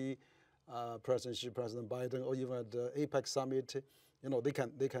G20, President Xi, President Biden, or even at the APEC summit, you know, they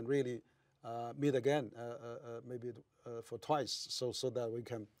can really meet again, maybe for twice, so that we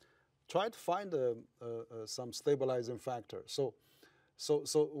can try to find some stabilizing factor. So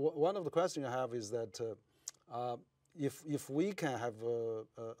one of the questions I have is that if we can have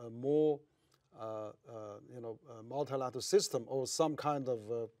a more you know, multilateral system or some kind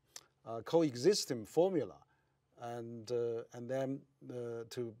of coexisting formula, and then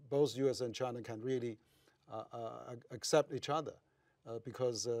to both U.S. and China can really accept each other,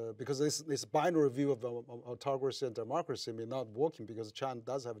 because this binary view of autocracy and democracy may not working, because China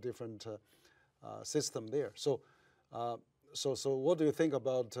does have a different system there. So what do you think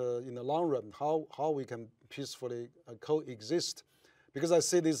about in the long run, how we can peacefully coexist? Because I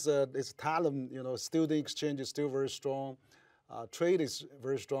see this talent, you know, student exchange is still very strong. Trade is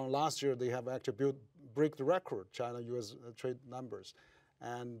very strong. Last year they have actually break the record, China-U.S. trade numbers.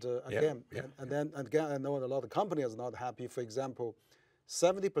 And again, I know a lot of companies are not happy. For example,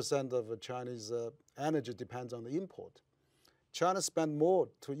 70% of Chinese energy depends on the import. China spends more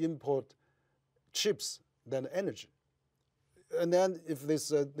to import chips than energy. And then if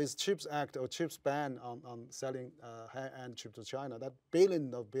this CHIPS Act or CHIPS ban on selling high-end chips to China, that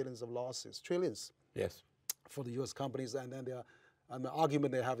billions of losses, trillions, for the U.S. companies, and then the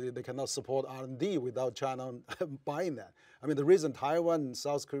argument they have, they cannot support R&D without China buying that. I mean, the reason Taiwan,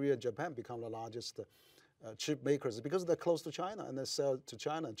 South Korea, Japan become the largest chip makers is because they're close to China and they sell to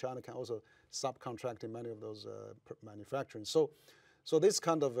China, and China can also subcontract in many of those manufacturing. So this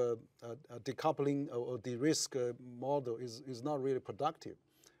kind of decoupling or de-risk model is not really productive.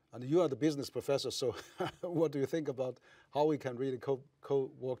 And you are the business professor, so what do you think about how we can really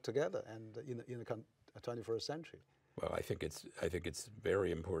co-work together and in the 21st century? Well, I think it's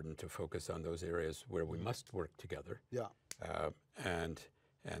very important to focus on those areas where we must work together. Yeah. And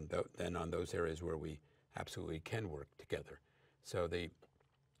then on those areas where we absolutely can work together. So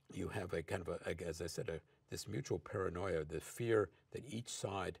you have a kind of as I said, this mutual paranoia, the fear that each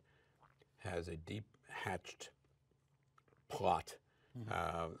side has a deep hatched plot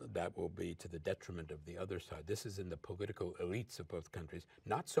that will be to the detriment of the other side. This is in the political elites of both countries,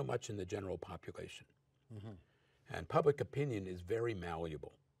 not so much in the general population. And public opinion is very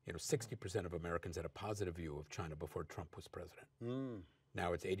malleable. You know, 60% of Americans had a positive view of China before Trump was president.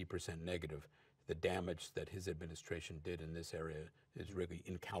 Now it's 80% negative. The damage that his administration did in this area is really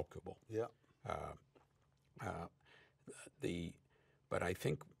incalculable. Yeah. But I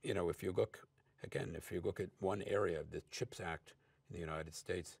think, you know, if you look at one area, the CHIPS Act in the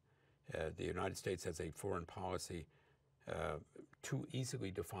United States has a foreign policy too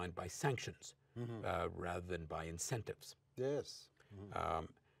easily defined by sanctions rather than by incentives. Yes.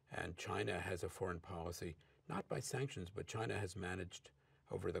 And China has a foreign policy, not by sanctions, but China has managed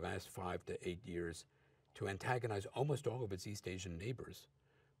over the last 5 to 8 years to antagonize almost all of its East Asian neighbors,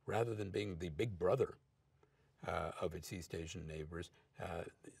 rather than being the big brother of its East Asian neighbors.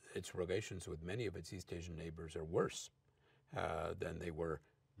 Its relations with many of its East Asian neighbors are worse than they were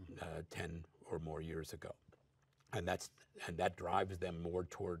 10 or more years ago. And that drives them more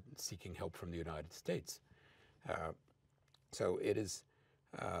toward seeking help from the United States. So it is,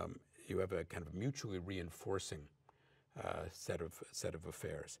 you have a kind of mutually reinforcing set of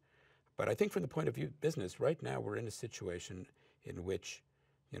affairs. But I think from the point of view of business, right now we're in a situation in which,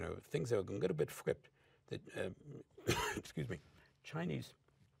 things are a little bit flipped. That, excuse me, Chinese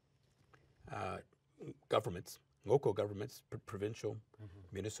governments, local governments, provincial,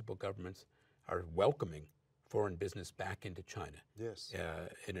 municipal governments are welcoming foreign business back into China. Yes.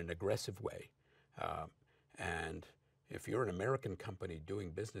 In an aggressive way. And if you're an American company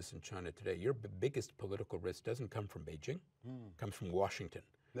doing business in China today, your biggest political risk doesn't come from Beijing, it comes from Washington,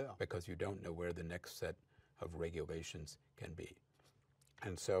 because you don't know where the next set of regulations can be.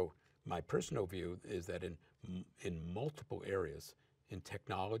 And so my personal view is that in multiple areas, in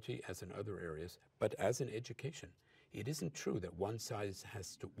technology as in other areas, but as in education, it isn't true that one side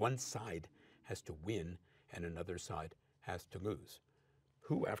has to win and another side has to lose.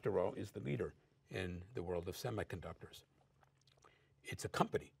 Who, after all, is the leader in the world of semiconductors? It's a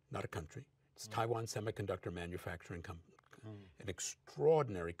company, not a country. It's Taiwan Semiconductor Manufacturing Company, an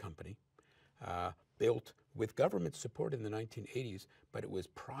extraordinary company built with government support in the 1980s, but it was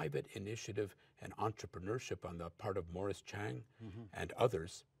private initiative and entrepreneurship on the part of Morris Chang and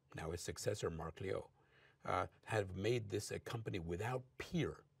others, now his successor, Mark Liu, have made this a company without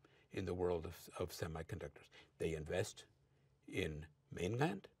peer in the world of semiconductors. They invest in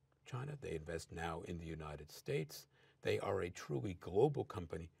mainland China. They invest now in the United States. They are a truly global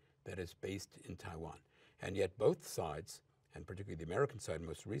company that is based in Taiwan. And yet both sides, and particularly the American side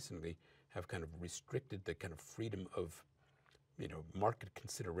most recently, have kind of restricted the kind of freedom of, market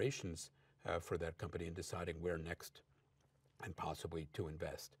considerations for that company in deciding where next and possibly to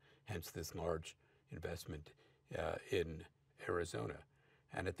invest. Hence this large investment in Arizona.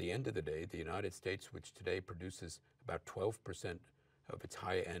 And at the end of the day, the United States, which today produces about 12% of its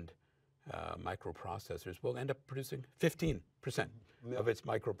high-end microprocessors, will end up producing 15% of its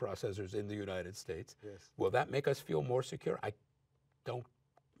microprocessors in the United States. Yes. Will that make us feel more secure? I don't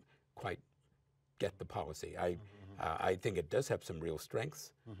quite get the policy. I think it does have some real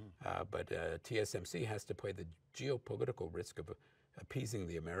strengths, but TSMC has to play the geopolitical risk of appeasing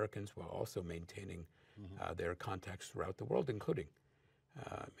the Americans while also maintaining their contacts throughout the world, including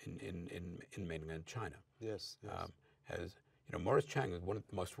in mainland China. Yes. As Morris Chang is one of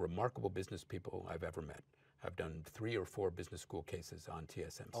the most remarkable business people I've ever met. I've done 3 or 4 business school cases on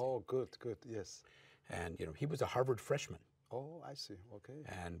TSMC. Oh, good, yes. And he was a Harvard freshman. Oh, I see. Okay.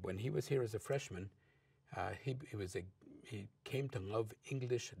 And when he was here as a freshman, he came to love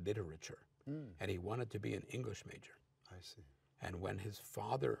English literature, and he wanted to be an English major. I see. And when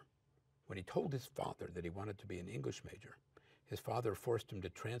he told his father that he wanted to be an English major, his father forced him to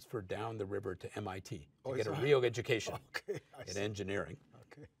transfer down the river to MIT to get a real education in engineering.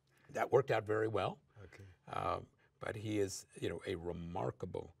 Okay. That worked out very well. Okay. But he is, a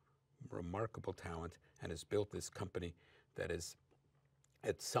remarkable talent, and has built this company that is,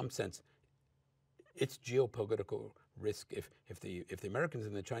 in some sense, its geopolitical risk. If the Americans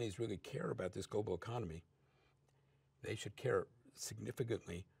and the Chinese really care about this global economy, they should care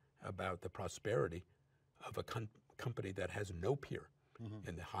significantly about the prosperity of a company that has no peer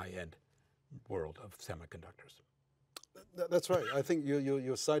in the high-end world of semiconductors. That's right. I think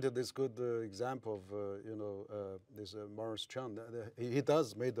you cited this good example of this Morris Chang. He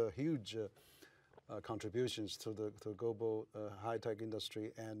does made a huge contributions to the global high-tech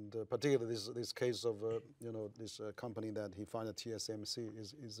industry, and particularly this case of this company that he founded, TSMC,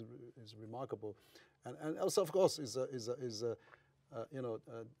 is remarkable, and also of course is a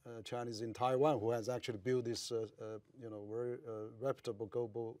Chinese in Taiwan who has actually built this very reputable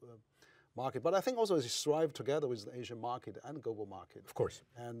global market. But I think also it strive together with the Asian market and global market. Of course.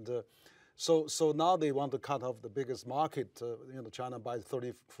 And so now they want to cut off the biggest market. China buys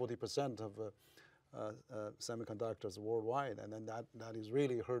 40% of semiconductors worldwide, and then that is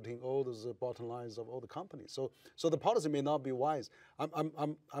really hurting all those bottom lines of all the companies. So the policy may not be wise.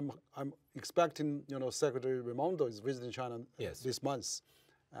 I'm expecting Secretary Raimondo is visiting China this month,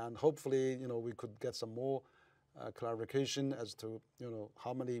 and hopefully we could get some more clarification as to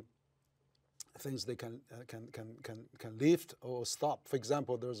how many things they can lift or stop. For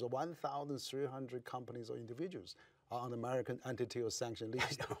example, there's 1,300 companies or individuals on American entity or sanction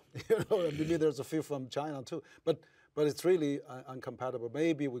list. Maybe there's a few from China too, but it's really incompatible.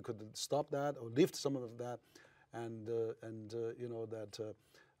 Maybe we could stop that or lift some of that, and that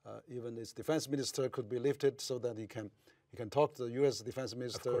even this defense minister could be lifted so that he can talk to the U.S. defense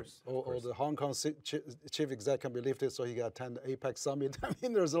minister, or the Hong Kong chief exec can be lifted so he can attend the APEC summit. I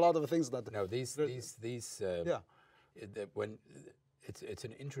mean, there's a lot of things that. No, when it's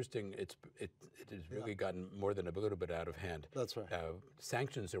an interesting. It has really gotten more than a little bit out of hand. That's right.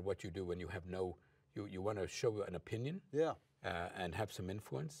 Sanctions are what you do when you have no. You want to show an opinion. Yeah. And have some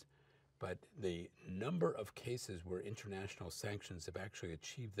influence, but the number of cases where international sanctions have actually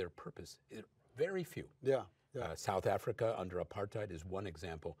achieved their purpose is very few. Yeah. Yeah. South Africa under apartheid is one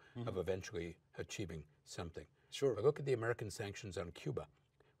example of eventually achieving something. Sure. But look at the American sanctions on Cuba,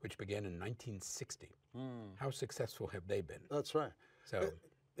 which began in 1960. How successful have they been? That's right. So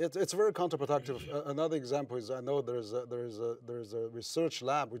it's very counterproductive. Another example is I know there's a research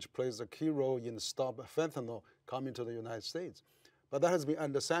lab which plays a key role in stop fentanyl coming to the United States, but that has been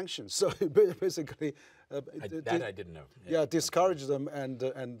under sanctions. So basically, I didn't know. Yeah, discourage them and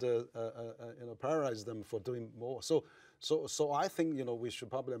paralyze them for doing more. So I think we should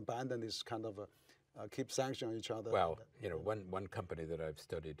probably abandon this kind of keep sanctioning each other. Well, one company that I've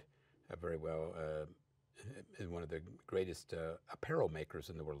studied very well. Is one of the greatest apparel makers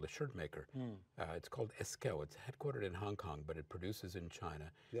in the world, a shirt maker. It's called Eskel. It's headquartered in Hong Kong, but it produces in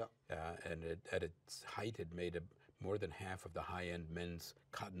China. Yeah. And at its height, it made more than half of the high-end men's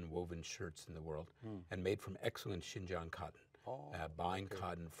cotton woven shirts in the world, and made from excellent Xinjiang cotton, buying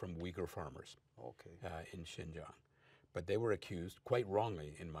cotton from Uyghur farmers in Xinjiang. But they were accused, quite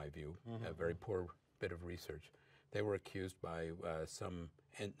wrongly in my view, a very poor bit of research. They were accused by some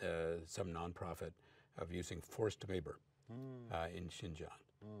nonprofit of using forced labor in Xinjiang,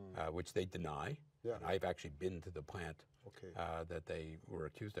 which they deny. Yeah. And I've actually been to the plant that they were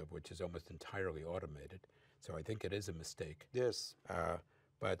accused of, which is almost entirely automated. So I think it is a mistake. Yes.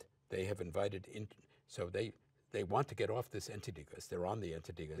 But they have invited in, so they want to get off this entity list. They're on the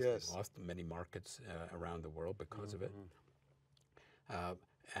entity list. Yes. They've lost many markets around the world because of it.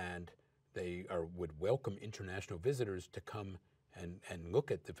 And they would welcome international visitors to come and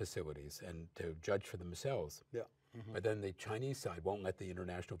look at the facilities and to judge for themselves. Yeah. But then the Chinese side won't let the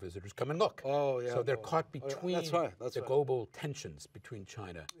international visitors come and look. Oh, yeah. So they're caught between that's global tensions between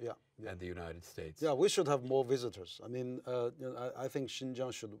China and the United States. Yeah, we should have more visitors. I mean, I think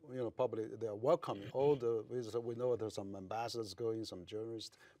Xinjiang should, probably they are welcoming all the visitors. We know there's some ambassadors going, some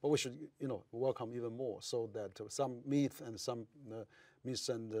journalists, but we should, welcome even more so that some myth and some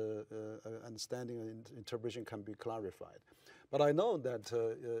misunderstanding and interpretation can be clarified. But I know that,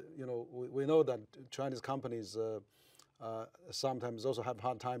 we know that Chinese companies sometimes also have a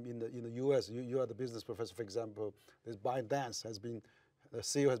hard time in the U.S. You are the business professor, for example. This ByteDance the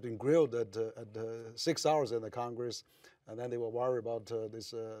CEO has been grilled at 6 hours in the Congress, and then they were worried about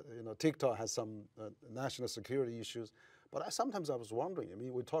this, TikTok has some national security issues. But sometimes I was wondering, I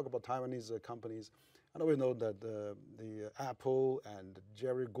mean, we talk about Taiwanese companies, and we know that the Apple and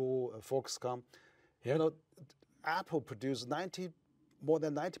Jerry Gould, Foxconn, Apple produced more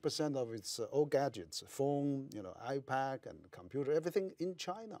than 90% of its old gadgets, phone, iPad and computer, everything in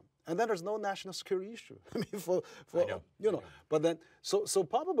China. And then there's no national security issue. I mean, But then, so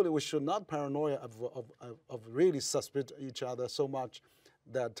probably we should not paranoia of really suspect each other so much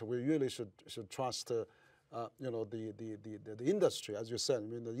that we really should trust, the industry, as you said. I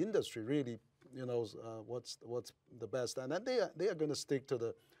mean, the industry really, knows what's the best, and then they are going to stick to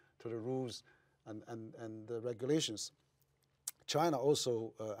the rules and the regulations. China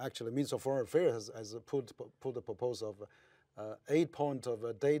also actually, Ministry of Foreign Affairs has put a proposal of 8-point of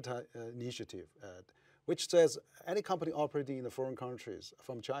a data initiative, which says any company operating in the foreign countries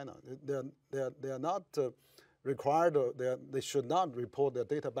from China, they are not required, or they should not report their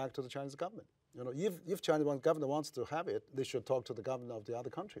data back to the Chinese government. If Chinese government wants to have it, they should talk to the government of the other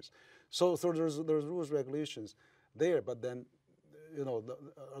countries. So there's rules, regulations there, but then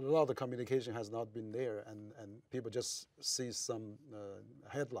a lot of the communication has not been there, and people just see some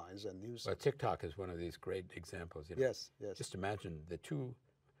headlines and news. Well, TikTok is one of these great examples. Yes. Just imagine the two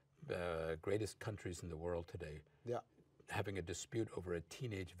greatest countries in the world today having a dispute over a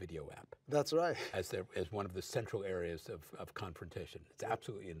teenage video app. That's right. As one of the central areas of confrontation. It's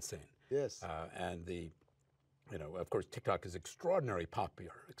absolutely insane. Yes. And of course, TikTok is extraordinarily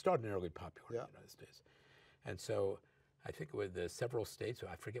popular in the United States. And so I think with several states,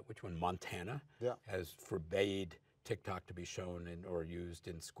 I forget which one, Montana, has forbade TikTok to be shown or used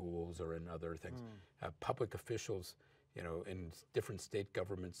in schools or in other things. Public officials, in different state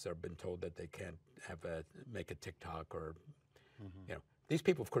governments have been told that they can't make a TikTok or, these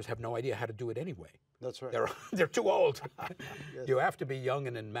people, of course, have no idea how to do it anyway. That's right. They're too old. Yes. You have to be young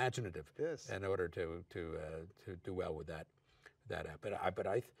and imaginative in order to do well with that app. But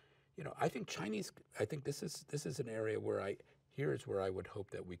I think I think this is an area where here's where I would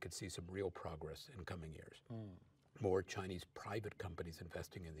hope that we could see some real progress in coming years. More Chinese private companies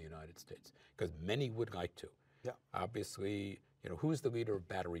investing in the United States, because many would like to. Yeah. Obviously, who's the leader of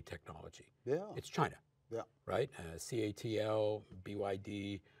battery technology? Yeah. It's China. Yeah. Right? CATL,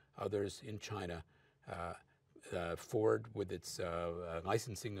 BYD, others in China. Ford, with its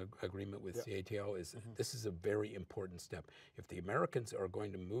licensing agreement with CATL, this is a very important step. If the Americans are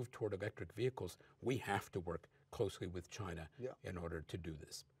going to move toward electric vehicles, we have to work closely with China in order to do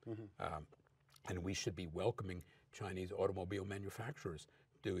this. And we should be welcoming Chinese automobile manufacturers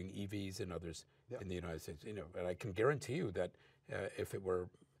doing EVs and others in the United States. And I can guarantee you that if it were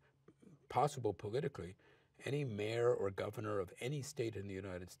possible politically, any mayor or governor of any state in the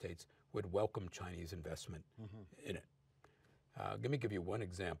United States would welcome Chinese investment in it. Let me give you one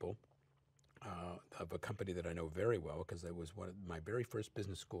example of a company that I know very well, because it was my very first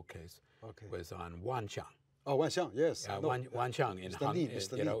business school case was on Wanxiang. Oh, Wanxiang, yes. Wanxiang in Mr. Li,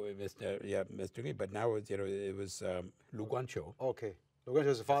 Mr. Li. Mr. Li, but now it was Lu Guanqiu. Okay. Lu Guanqiu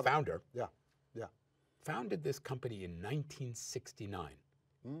is the father. Founder. Yeah. Founded this company in 1969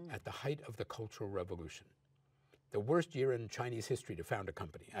 at the height of the Cultural Revolution. The worst year in Chinese history to found a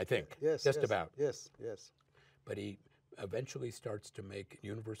company, I think. Yes. Just about. Yes. But he eventually starts to make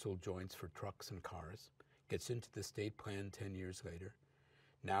universal joints for trucks and cars, gets into the state plan 10 years later.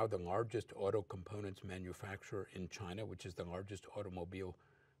 Now the largest auto components manufacturer in China, which is the largest automobile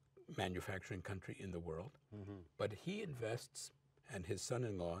manufacturing country in the world. But he invests, and his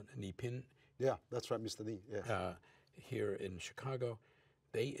son-in-law, Ni Pin. Yeah, that's right, Mr. Li. Yes. Here in Chicago,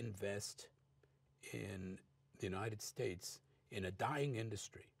 they invest in the United States in a dying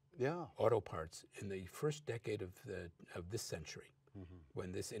industry, auto parts, in the first decade of this century,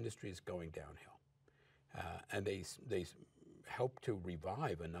 when this industry is going downhill. And they help to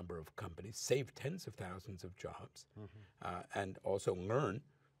revive a number of companies, save tens of thousands of jobs, and also learn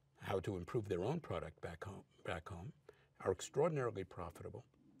how to improve their own product back home, are extraordinarily profitable.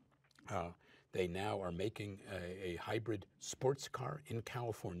 They now are making a hybrid sports car in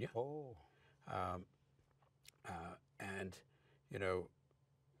California. And,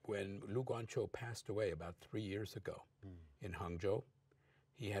 when Lu Guanqiu passed away about 3 years ago in Hangzhou,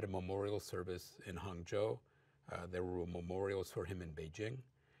 he had a memorial service in Hangzhou. There were memorials for him in Beijing,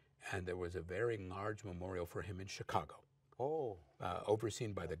 and there was a very large memorial for him in Chicago,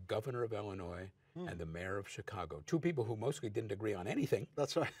 overseen by the governor of Illinois and the mayor of Chicago. Two people who mostly didn't agree on anything.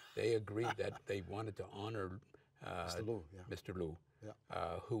 That's right. They agreed that they wanted to honor Mr. Lu,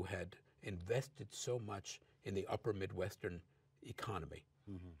 who had invested so much in the upper Midwestern economy,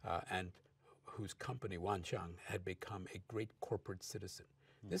 and whose company, Wanxiang, had become a great corporate citizen.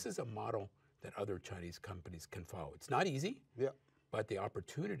 This is a model that other Chinese companies can follow. It's not easy, but the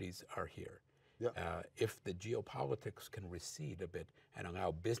opportunities are here. If the geopolitics can recede a bit and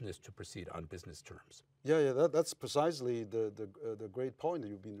allow business to proceed on business terms. That's precisely the great point that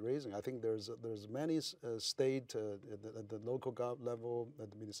you've been raising. I think there's many state at the local level,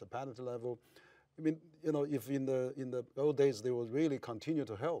 at the municipality level. I mean, if in the old days they would really continue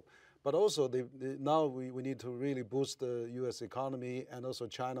to help, but also now we need to really boost the U.S. economy, and also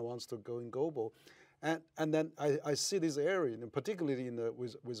China wants to go in global, and then I see this area, particularly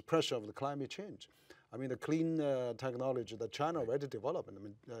with pressure of the climate change. I mean, the clean technology that China already developed. I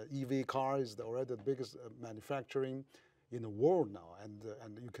mean, EV car is already the biggest manufacturing in the world now, and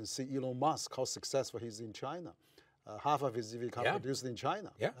you can see Elon Musk, how successful he is in China. Half of his EV car produced in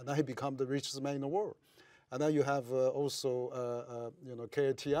China, and now he become the richest man in the world. And then you have also,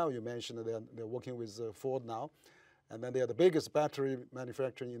 KATL, you mentioned that they're working with Ford now. And then they are the biggest battery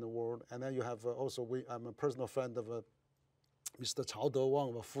manufacturing in the world. And then you have also, I'm a personal friend of Mr. Chao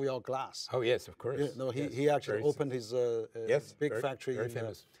Wang of Huiyao Glass. Oh, yes, of course. He actually opened his big factory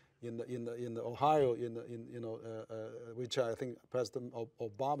in Ohio, which I think President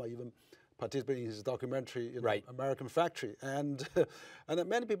Obama even participated in his documentary, American Factory, and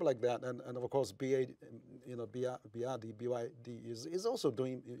many people like that, and of course BYD is also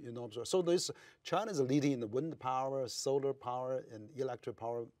doing enormous. So China is leading in the wind power, solar power, and electric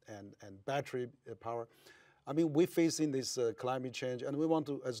power, and battery power. I mean, we're facing this climate change, and we want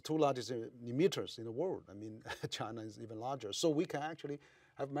to, as two largest emitters in the world. I mean, China is even larger, so we can actually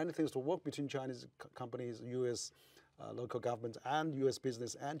have many things to work between Chinese companies, U.S. Local governments, and U.S.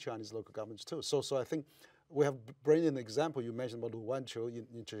 business, and Chinese local governments too. So I think we have brilliant example. You mentioned about Lu Guanqiu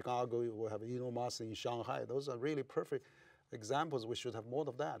in Chicago. We have Elon Musk in Shanghai. Those are really perfect examples. We should have more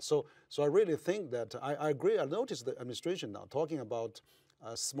of that. So I really think that I agree. I noticed the administration now talking about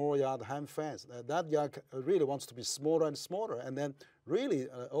small yard hand fence. That yard really wants to be smaller and smaller, and then really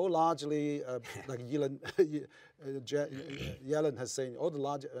all largely like Yellen has said, all the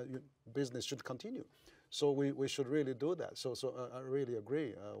large business should continue. So we should really do that. So I really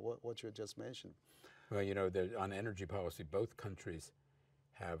agree what you just mentioned. Well, you know, on energy policy, both countries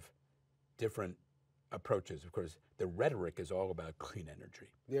have different approaches. Of course, the rhetoric is all about clean energy.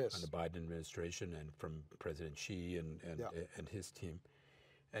 Yes. On the Biden administration and from President Xi and his team.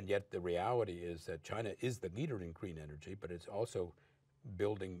 And yet the reality is that China is the leader in green energy, but it's also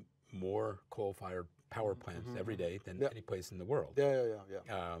building more coal-fired power plants every day than any place in the world.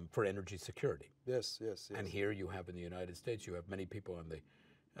 For energy security. Yes, yes, yes. And here you have in the United States, you have many people on the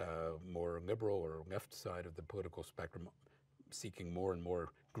more liberal or left side of the political spectrum seeking more and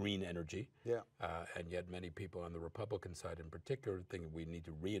more green energy. And yet many people on the Republican side in particular think we need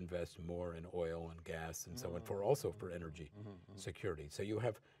to reinvest more in oil and gas and so on for energy security. So you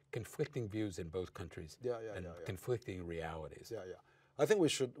have conflicting views in both countries and conflicting realities. I think we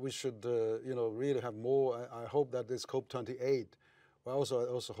should you know, really have more. I hope that this COP28. I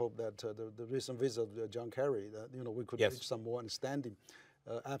also hope that the recent visit of John Kerry, that you know, we could reach some more understanding.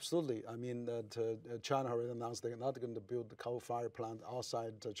 Absolutely. I mean, China already announced they're not going to build the coal-fired plant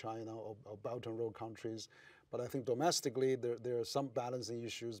outside China or Belt and Road countries. But I think domestically there are some balancing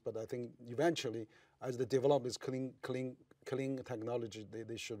issues. But I think eventually, as they develop this clean technology,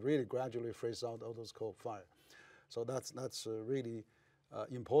 they should really gradually phase out all those coal-fired. So that's really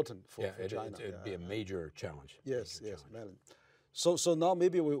important for China. It'd be a major challenge. Yes, Melon. So now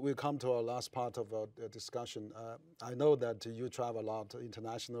maybe we come to our last part of our discussion. I know that you travel a lot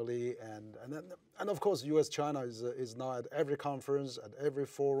internationally, and of course, U.S.-China is now at every conference, at every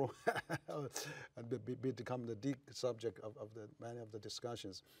forum, and become the deep subject of many of the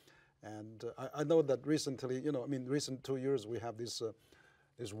discussions. And I know that recently, you know, I mean, recent 2 years we have this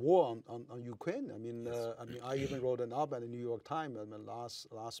war on Ukraine. I mean, I even wrote an op-ed in the New York Times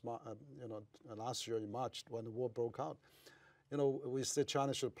last year in March when the war broke out. You know, we said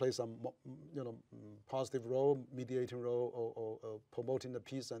China should play some, you know, positive role, mediating role, or promoting the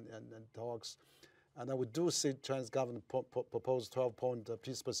peace and talks. And I would do see China's government propose 12-point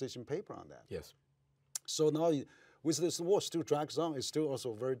peace position paper on that. Yes. So now, with this war still drags on, it's still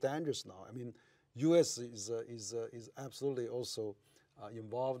also very dangerous now. I mean, U.S. is absolutely also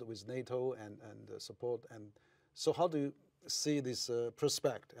involved with NATO and support. And so how do you see this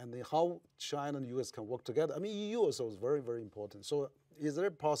prospect and how China and U.S. can work together? I mean, EU also is very, very important. So is there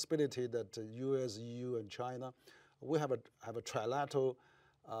a possibility that U.S., EU, and China, we have a trilateral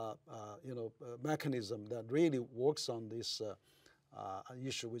mechanism that really works on this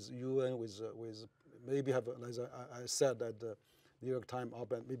issue with UN, with maybe have, as I said at the New York Times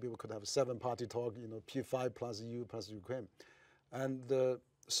op-ed, maybe we could have a 7-party talk, you know, P5 plus EU plus Ukraine. And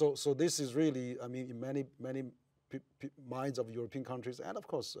so this is really, I mean, in many minds of European countries and of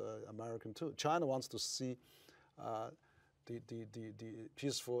course American too. China wants to see the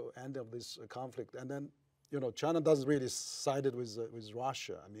peaceful end of this conflict, and then you know China doesn't really side it with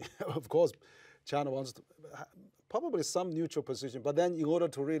Russia. I mean, of course, China wants to probably some neutral position, but then in order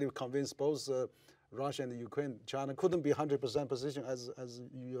to really convince both Russia and Ukraine, China couldn't be 100% position as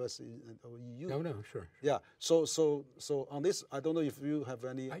U.S. or EU. No, sure. Yeah. So on this, I don't know if you have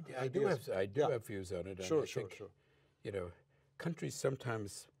any. I do have views on it. Sure. You know, countries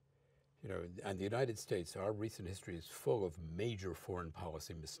sometimes, you know, and the United States, our recent history is full of major foreign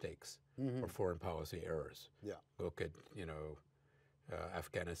policy mistakes or foreign policy errors. Yeah. Look at, you know,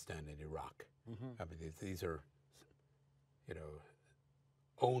 Afghanistan and Iraq. I mean, these are, you know,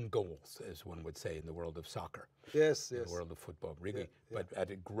 own goals, as one would say in the world of soccer. Yes. In the world of football, really, but at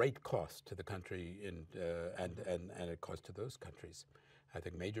a great cost to the country and a cost to those countries. I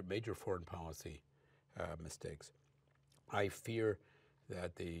think major foreign policy mistakes. I fear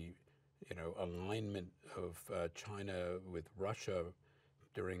that the alignment of China with Russia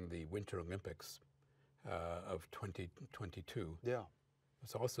during the Winter Olympics of 2022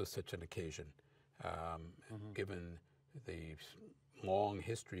 was also such an occasion, given the long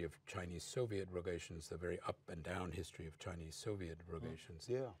history of Chinese-Soviet relations, the very up and down history of Chinese-Soviet relations.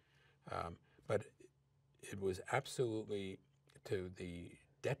 But it was absolutely to the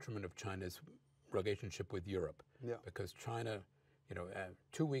detriment of China's relationship with Europe, because China,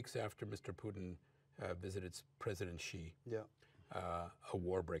 2 weeks after Mr. Putin visited President Xi, a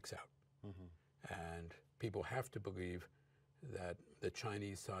war breaks out. And people have to believe that the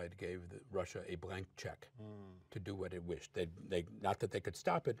Chinese side gave Russia a blank check to do what it wished. They not that they could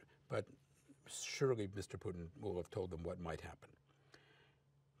stop it, but surely Mr. Putin will have told them what might happen.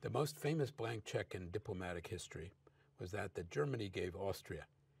 The most famous blank check in diplomatic history was that Germany gave Austria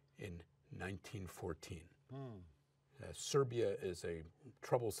in 1914. Serbia is a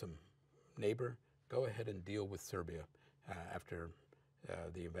troublesome neighbor. Go ahead and deal with Serbia after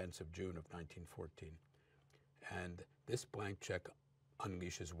the events of June of 1914. And this blank check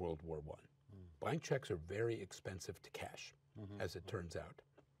unleashes World War I. Blank checks are very expensive to cash, as it turns out.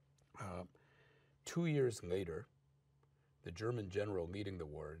 2 years later, the German general leading the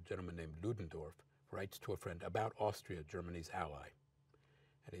war, a gentleman named Ludendorff, writes to a friend about Austria, Germany's ally.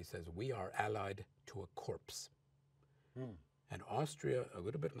 And he says, we are allied to a corpse. And Austria, a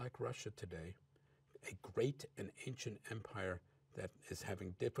little bit like Russia today, a great and ancient empire that is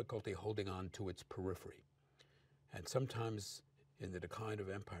having difficulty holding on to its periphery. And sometimes in the decline of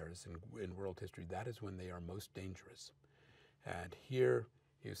empires in world history, that is when they are most dangerous. And here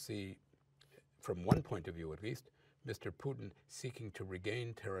you see, from one point of view at least, Mr. Putin seeking to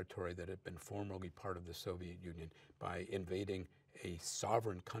regain territory that had been formerly part of the Soviet Union by invading a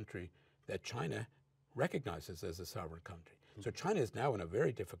sovereign country that China recognizes as a sovereign country. So China is now in a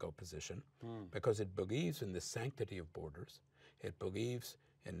very difficult position because it believes in the sanctity of borders. It believes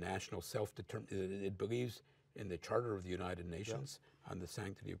in national self-determination. It believes in the Charter of the United Nations on the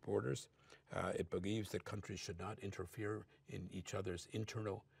sanctity of borders. It believes that countries should not interfere in each other's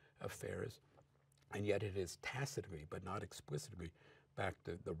internal affairs. And yet it has tacitly, but not explicitly, backed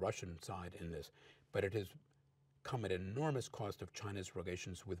the Russian side in this. But it has come at enormous cost of China's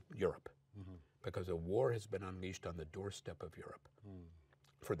relations with Europe, because a war has been unleashed on the doorstep of Europe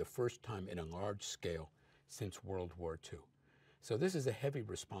for the first time in a large scale since World War II. So this is a heavy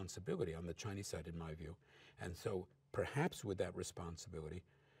responsibility on the Chinese side, in my view. And so perhaps with that responsibility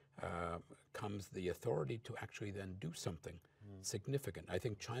comes the authority to actually then do something significant. I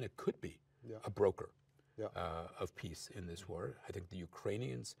think China could be a broker of peace in this war. I think the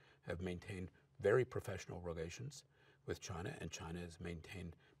Ukrainians have maintained very professional relations with China, and China has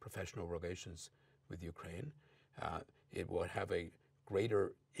maintained professional relations with Ukraine. It will have a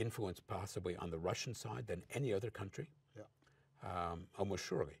greater influence possibly on the Russian side than any other country, almost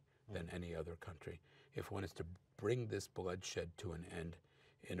surely than any other country, if one is to bring this bloodshed to an end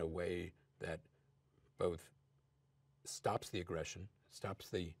in a way that both stops the aggression, stops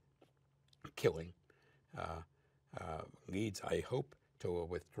the killing, leads, I hope, to a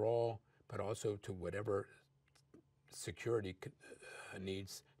withdrawal, but also to whatever security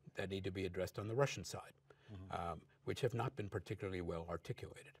needs that need to be addressed on the Russian side, which have not been particularly well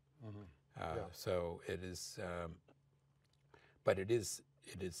articulated. So it is, but it is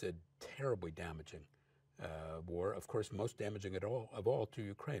a terribly damaging war. Of course, most damaging of all to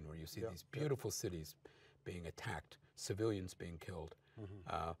Ukraine, where you see these beautiful cities being attacked, civilians being killed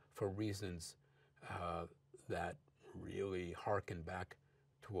for reasons that really harken back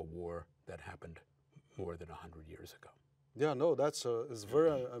to a war that happened more than 100 years ago. Yeah, no, that's it's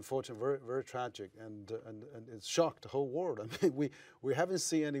very unfortunate, very very tragic, and it shocked the whole world. I mean, we haven't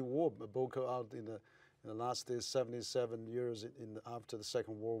seen any war broke out in the last 77 years after the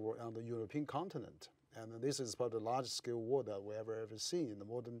Second World War on the European continent, and this is probably the largest scale war that we ever seen in the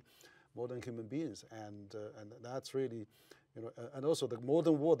modern human beings, and that's really, you know, and also the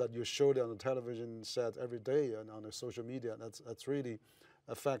modern war that you showed on the television set every day and on the social media, that's really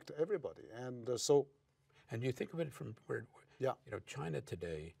affect everybody, and so. And you think of it from where, you know, China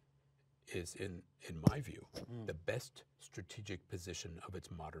today is, in my view, the best strategic position of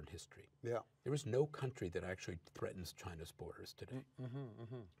its modern history. There is no country that actually threatens China's borders today.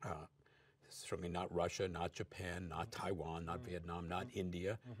 Certainly not Russia, not Japan, not Taiwan, not Vietnam, not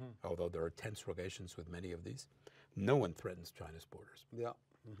India, although there are tense relations with many of these. No one threatens China's borders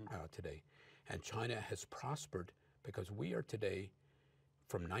today. And China has prospered because we are today,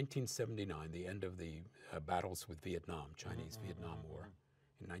 from 1979, the end of the battles with Vietnam, Chinese-Vietnam War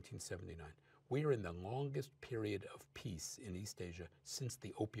in 1979, we are in the longest period of peace in East Asia since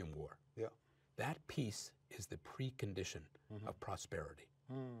the Opium War. That peace is the precondition of prosperity.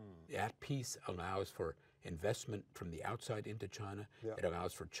 That peace allows for investment from the outside into China. It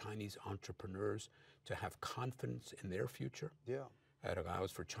allows for Chinese entrepreneurs to have confidence in their future. It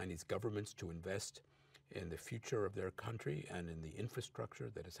allows for Chinese governments to invest in the future of their country and in the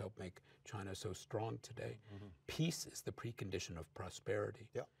infrastructure that has helped make China so strong today. Peace is the precondition of prosperity.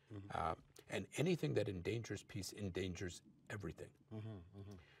 And anything that endangers peace endangers everything.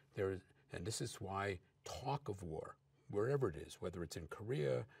 And this is why talk of war, wherever it is, whether it's in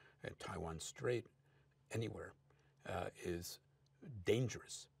Korea, at Taiwan Strait, anywhere, is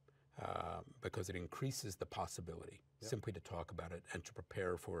dangerous because it increases the possibility simply to talk about it and to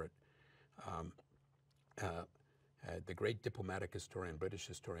prepare for it. The great diplomatic historian, British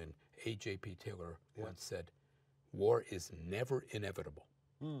historian, A.J.P. Taylor once said, war is never inevitable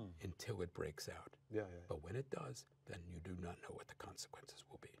until it breaks out. But when it does, then you do not know what the consequences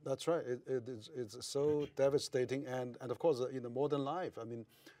will be. That's right. It's so devastating. And of course, in the modern life, I mean,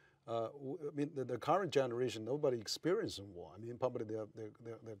 I mean, the current generation, nobody experienced war. I mean, probably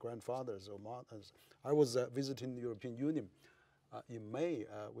their grandfathers or mothers. I was visiting the European Union in May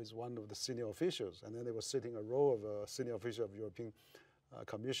with one of the senior officials, and then they were sitting a row of senior officials of European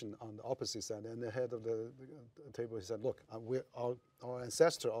Commission on the opposite side, and the head of the table, he said, look, our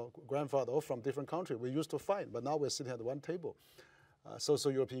ancestor, our grandfather, all from different countries, we used to fight, but now we're sitting at one table. So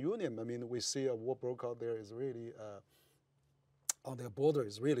European Union, I mean, we see a war broke out there is really, on their border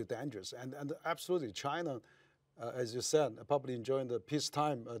is really dangerous. And absolutely, China, as you said, probably enjoying the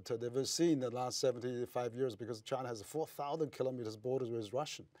peacetime they've seen in the last 75 years, because China has 4,000 kilometers borders with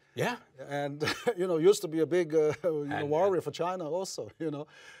Russia. Yeah. And, used to be a big warrior for China also,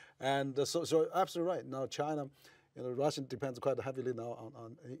 And so absolutely right. Now China, Russia depends quite heavily now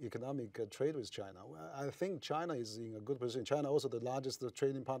on economic trade with China. I think China is in a good position. China also the largest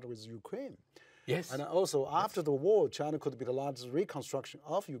trading partner with Ukraine. Yes. And also after the war, China could be the largest reconstruction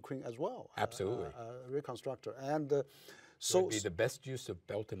of Ukraine as well. Absolutely. Reconstructor. And so it would be the best use of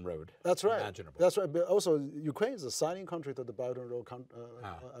Belt and Road. That's right. Imaginable. That's right. But also Ukraine is a signing country to the Belt and Road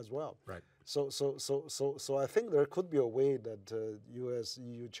as well. Right. So I think there could be a way that U.S.,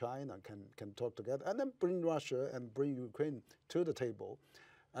 EU, China can talk together and then bring Russia and bring Ukraine to the table.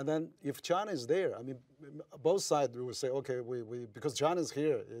 And then if China is there, I mean, both sides will say, okay, because China is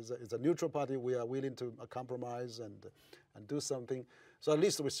here, is a neutral party, we are willing to compromise and do something. So at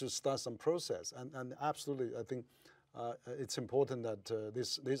least we should start some process. And absolutely, I think it's important that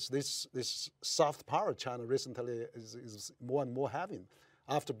this soft power China recently is more and more having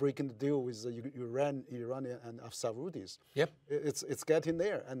after breaking the deal with Iran and Saudis. Yep. It's getting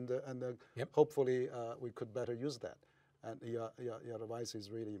there, and yep. Hopefully we could better use that. And your advice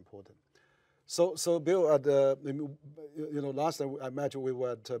is really important. So Bill, last time I imagine we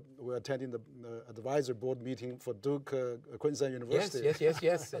were attending the advisory board meeting for Duke Queensland University.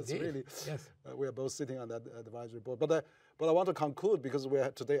 Yes. That's indeed. really, yes. We are both sitting on that advisory board. But I want to conclude, because we are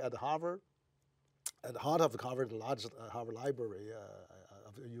today at Harvard, at the heart of Harvard, the largest Harvard library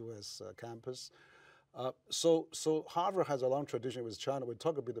of the U.S. campus. So Harvard has a long tradition with China. We'll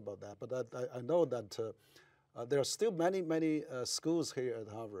talk a bit about that. But I know that there are still many schools here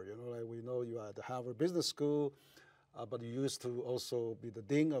at Harvard. Like we know you are at the Harvard Business School, but you used to also be the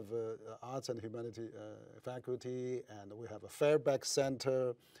dean of Arts and Humanity faculty, and we have a Fairbank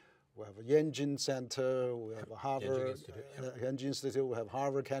Center, we have a Yanjin Center, we have a Harvard Yanjin Institute, we have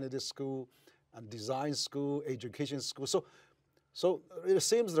Harvard Kennedy School, and Design School, Education School. So it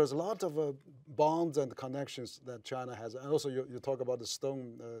seems there's a lot of bonds and connections that China has, and also you talk about the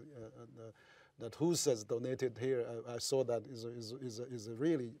stone. That Hus has donated here, I saw that is a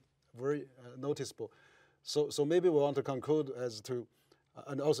really very noticeable. So maybe we want to conclude as to,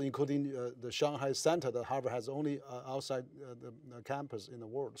 and also including the Shanghai Center that Harvard has only outside the campus in the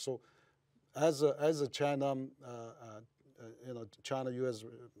world. So as a China, China-U.S.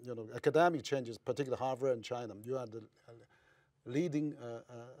 academic changes, particularly Harvard and China, you are the leading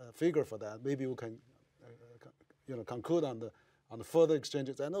figure for that. Maybe we can conclude on the further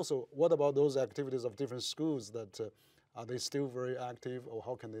exchanges, and also what about those activities of different schools that are they still very active, or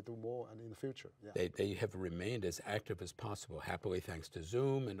how can they do more and in the future? Yeah. They have remained as active as possible, happily thanks to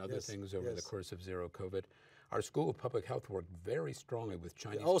Zoom and other things over the course of Zero COVID. Our School of Public Health worked very strongly with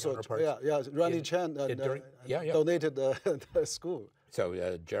Chinese counterparts. Randy Chan donated the school.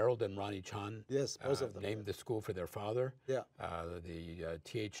 So Gerald and Ronnie Chan both of them named the school for their father. Yeah. The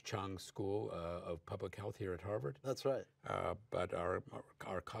T.H. Chang School of Public Health here at Harvard. That's right. But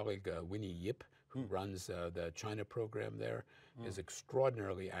our colleague Winnie Yip, who runs the China program there, is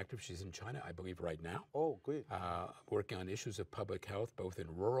extraordinarily active. She's in China, I believe, right now. Oh, great. Working on issues of public health, both in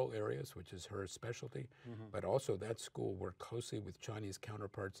rural areas, which is her specialty, but also that school worked closely with Chinese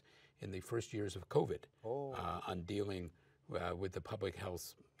counterparts in the first years of COVID on dealing with the public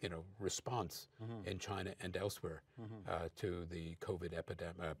health, response in China and elsewhere to the COVID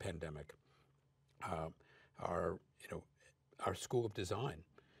pandemic. Our School of Design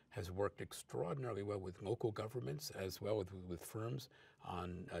has worked extraordinarily well with local governments as well with firms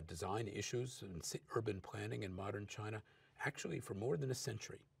on design issues and urban planning in modern China, actually for more than a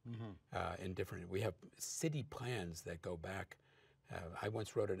century. We have city plans that go back. I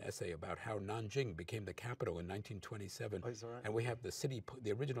once wrote an essay about how Nanjing became the capital in 1927, and we have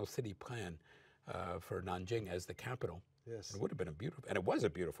the original city plan for Nanjing as the capital. Yes, it would have been and it was a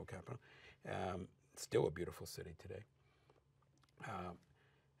beautiful capital. Still a beautiful city today.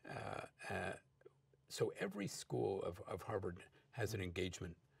 So every school of Harvard has an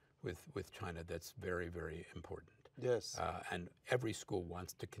engagement with China that's very, very important. Yes. And every school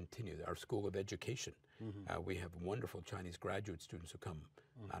wants to continue. Our School of Education, we have wonderful Chinese graduate students who come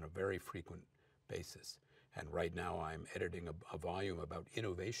on a very frequent basis. And right now I'm editing a volume about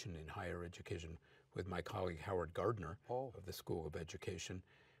innovation in higher education with my colleague Howard Gardner of the School of Education.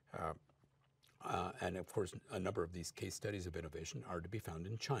 And of course, a number of these case studies of innovation are to be found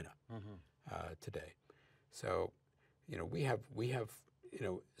in China today. So, we have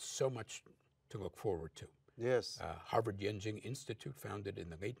so much to look forward to. Yes. Harvard Yenjing Institute, founded in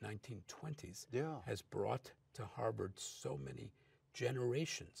the late 1920s, has brought to Harvard so many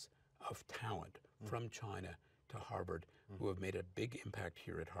generations of talent from China to Harvard who have made a big impact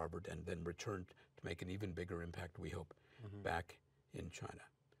here at Harvard and then returned to make an even bigger impact, we hope, back in China.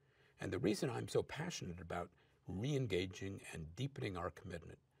 And the reason I'm so passionate about re-engaging and deepening our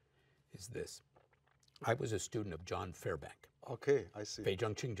commitment is this. I was a student of John Fairbank. Okay, I see. 北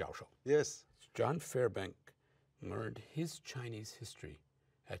江清教授. Yes. John Fairbank learned his Chinese history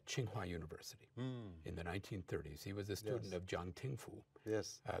at Tsinghua University in the 1930s. He was a student of Jiang Tingfu,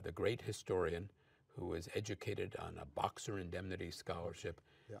 the great historian who was educated on a Boxer Indemnity Scholarship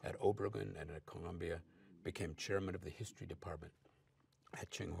at Oberlin and at Columbia, became chairman of the history department at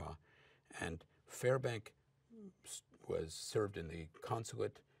Tsinghua. And Fairbank was served in the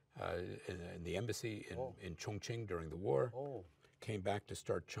consulate, in the embassy in Chongqing during the war, came back to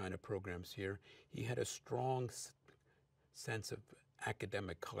start China programs here. He had a strong sense of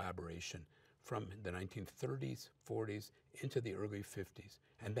academic collaboration from the 1930s, 40s, into the early 50s.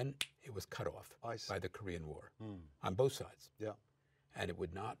 And then it was cut off by the Korean War on both sides. Yeah. And it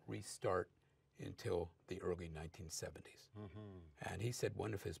would not restart until the early 1970s. And he said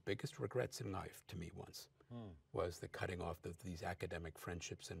one of his biggest regrets in life to me once was the cutting off of these academic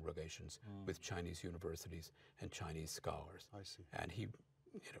friendships and relations with Chinese universities and Chinese scholars. I see. And he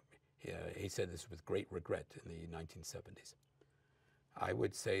said this with great regret in the 1970s. I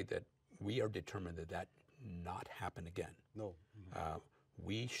would say that we are determined that that not happen again. No.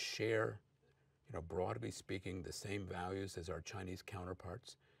 We share, broadly speaking, the same values as our Chinese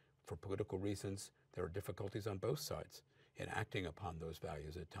counterparts. For political reasons, there are difficulties on both sides in acting upon those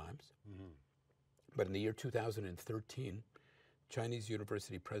values at times. But in the year 2013, Chinese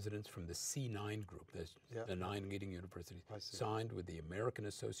university presidents from the C9 group, the 9 leading universities, signed with the American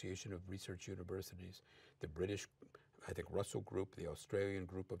Association of Research Universities, the British, I think, Russell Group, the Australian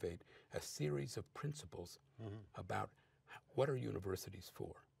Group of 8, a series of principles about what are universities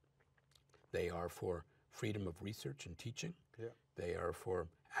for. They are for freedom of research and teaching. They are for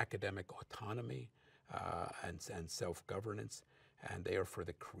academic autonomy and self-governance. And they are for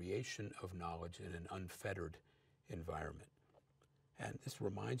the creation of knowledge in an unfettered environment. And this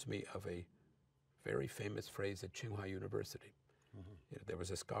reminds me of a very famous phrase at Tsinghua University. There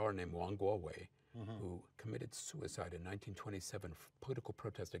was a scholar named Wang Huiyao who committed suicide in 1927 for political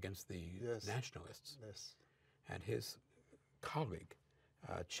protest against the nationalists. And his colleague,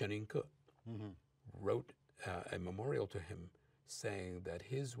 Chen Yingge, wrote a memorial to him saying that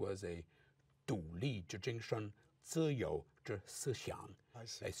his was a 独立之精神, 自由之思想,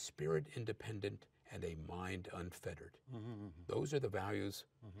 a spirit independent and a mind unfettered. Those are the values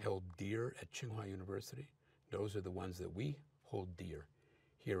held dear at Tsinghua University. Those are the ones that we hold dear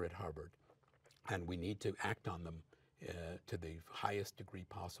here at Harvard. And we need to act on them to the highest degree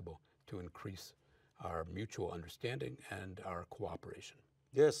possible to increase our mutual understanding and our cooperation.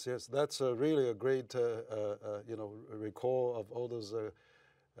 Yes, that's really a great, recall of all those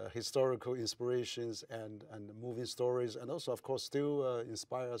historical inspirations and moving stories, and also, of course, still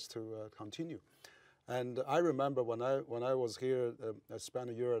inspire us to continue. And I remember when I was here, I spent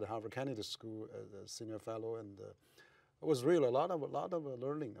a year at Harvard Kennedy School as a senior fellow, and it was really a lot of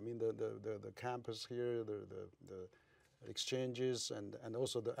learning. I mean, the campus here, the exchanges, and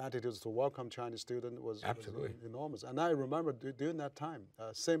also the attitudes to welcome Chinese students was enormous. And I remember during that time,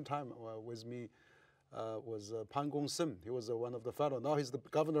 same time with me was Pan Gongsim. He was one of the fellows. Now he's the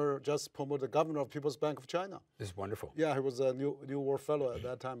governor, just promoted the governor of People's Bank of China. This is wonderful. Yeah, he was a New World Fellow at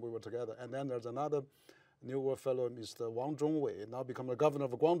that time. We were together. And then there's another New World Fellow, Mr. Wang Zhongwei, now become the governor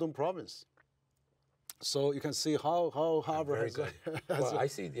of Guangdong province. So you can see how Harvard has... Well, I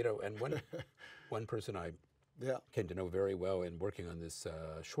see, and one person I came to know very well in working on this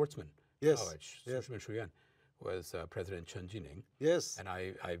Schwarzman College, Schwarzman Shuyan, was President Chen Jining. Yes. And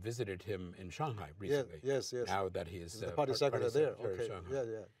I visited him in Shanghai recently. Yes. Now that he is the party secretary there. Okay.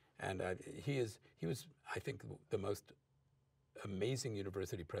 And he was, I think, the most amazing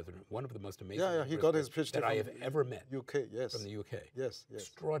university president, one of the most amazing he got his PhD that I have ever met. UK, From the UK. Yes.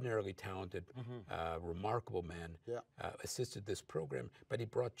 Extraordinarily talented, remarkable man, assisted this program, but he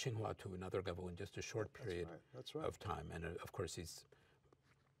brought Tsinghua to another level in just a short period of time. And of course, he's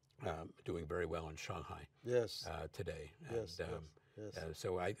doing very well in Shanghai today. Yes.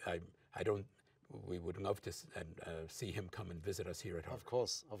 So I don't. We would love to see him come and visit us here at Harvard. Of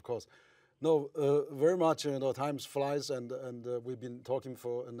course, of course. No, very much. Time flies, and we've been talking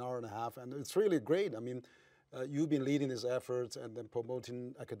for an hour and a half, and it's really great. I mean, you've been leading these efforts and then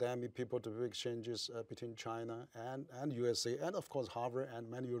promoting academic people-to-people exchanges between China and USA, and of course Harvard and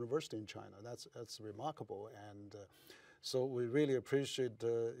many universities in China. That's remarkable, and so we really appreciate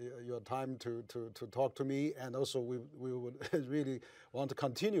your time to talk to me, and also we would really want to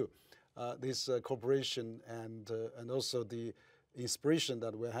continue this cooperation and also the inspiration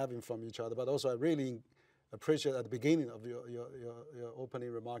that we're having from each other. But also I really appreciate at the beginning of your opening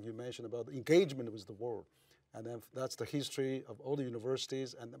remark, you mentioned about engagement with the world. And then that's the history of all the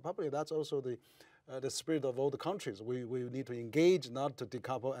universities, and probably that's also the spirit of all the countries. We need to engage, not to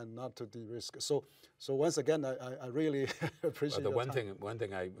decouple and not to de-risk. So once again, I really appreciate. Well, one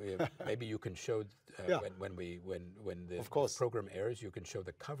thing maybe you can show when the program airs, you can show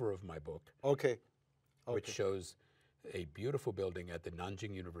the cover of my book. Okay. Which shows a beautiful building at the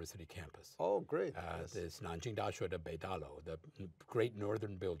Nanjing University campus. Oh, great. Yes. This Nanjing Daxue de Beidalo, the great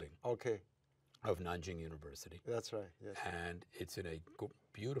northern building. Okay. Of Nanjing University. That's right, yes. And it's in a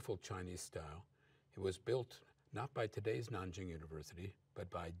beautiful Chinese style. It was built not by today's Nanjing University, but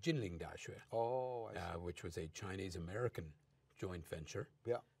by Jinling Daxue, which was a Chinese-American joint venture,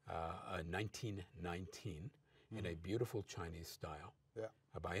 1919, in a beautiful Chinese style,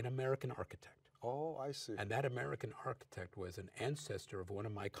 by an American architect. Oh, I see. And that American architect was an ancestor of one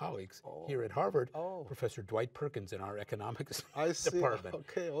of my colleagues here at Harvard, Professor Dwight Perkins, in our economics department.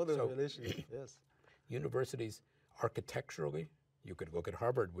 Okay, all the relations, yes. Universities, architecturally, you could look at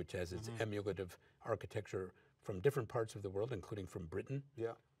Harvard, which has its emulative architecture from different parts of the world, including from Britain.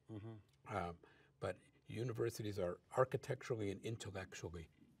 Yeah. But universities are architecturally and intellectually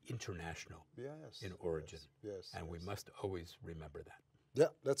international in origin. Yes. And we must always remember that. Yeah,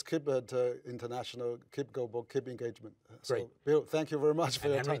 let's keep it international, keep global, keep engagement. Great. So, Bill, thank you very much for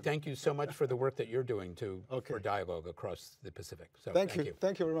your Henry, time. thank you so much for the work that you're doing for dialogue across the Pacific. So thank you.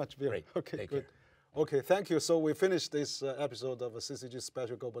 Thank you very much, Bill. Great. Okay, Take good. care. Okay, thank you. So we finished this episode of a CCG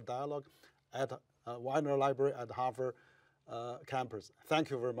Special Global Dialogue at Weiner Library at Harvard campus. Thank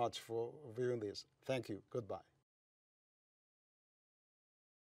you very much for viewing this. Thank you. Goodbye.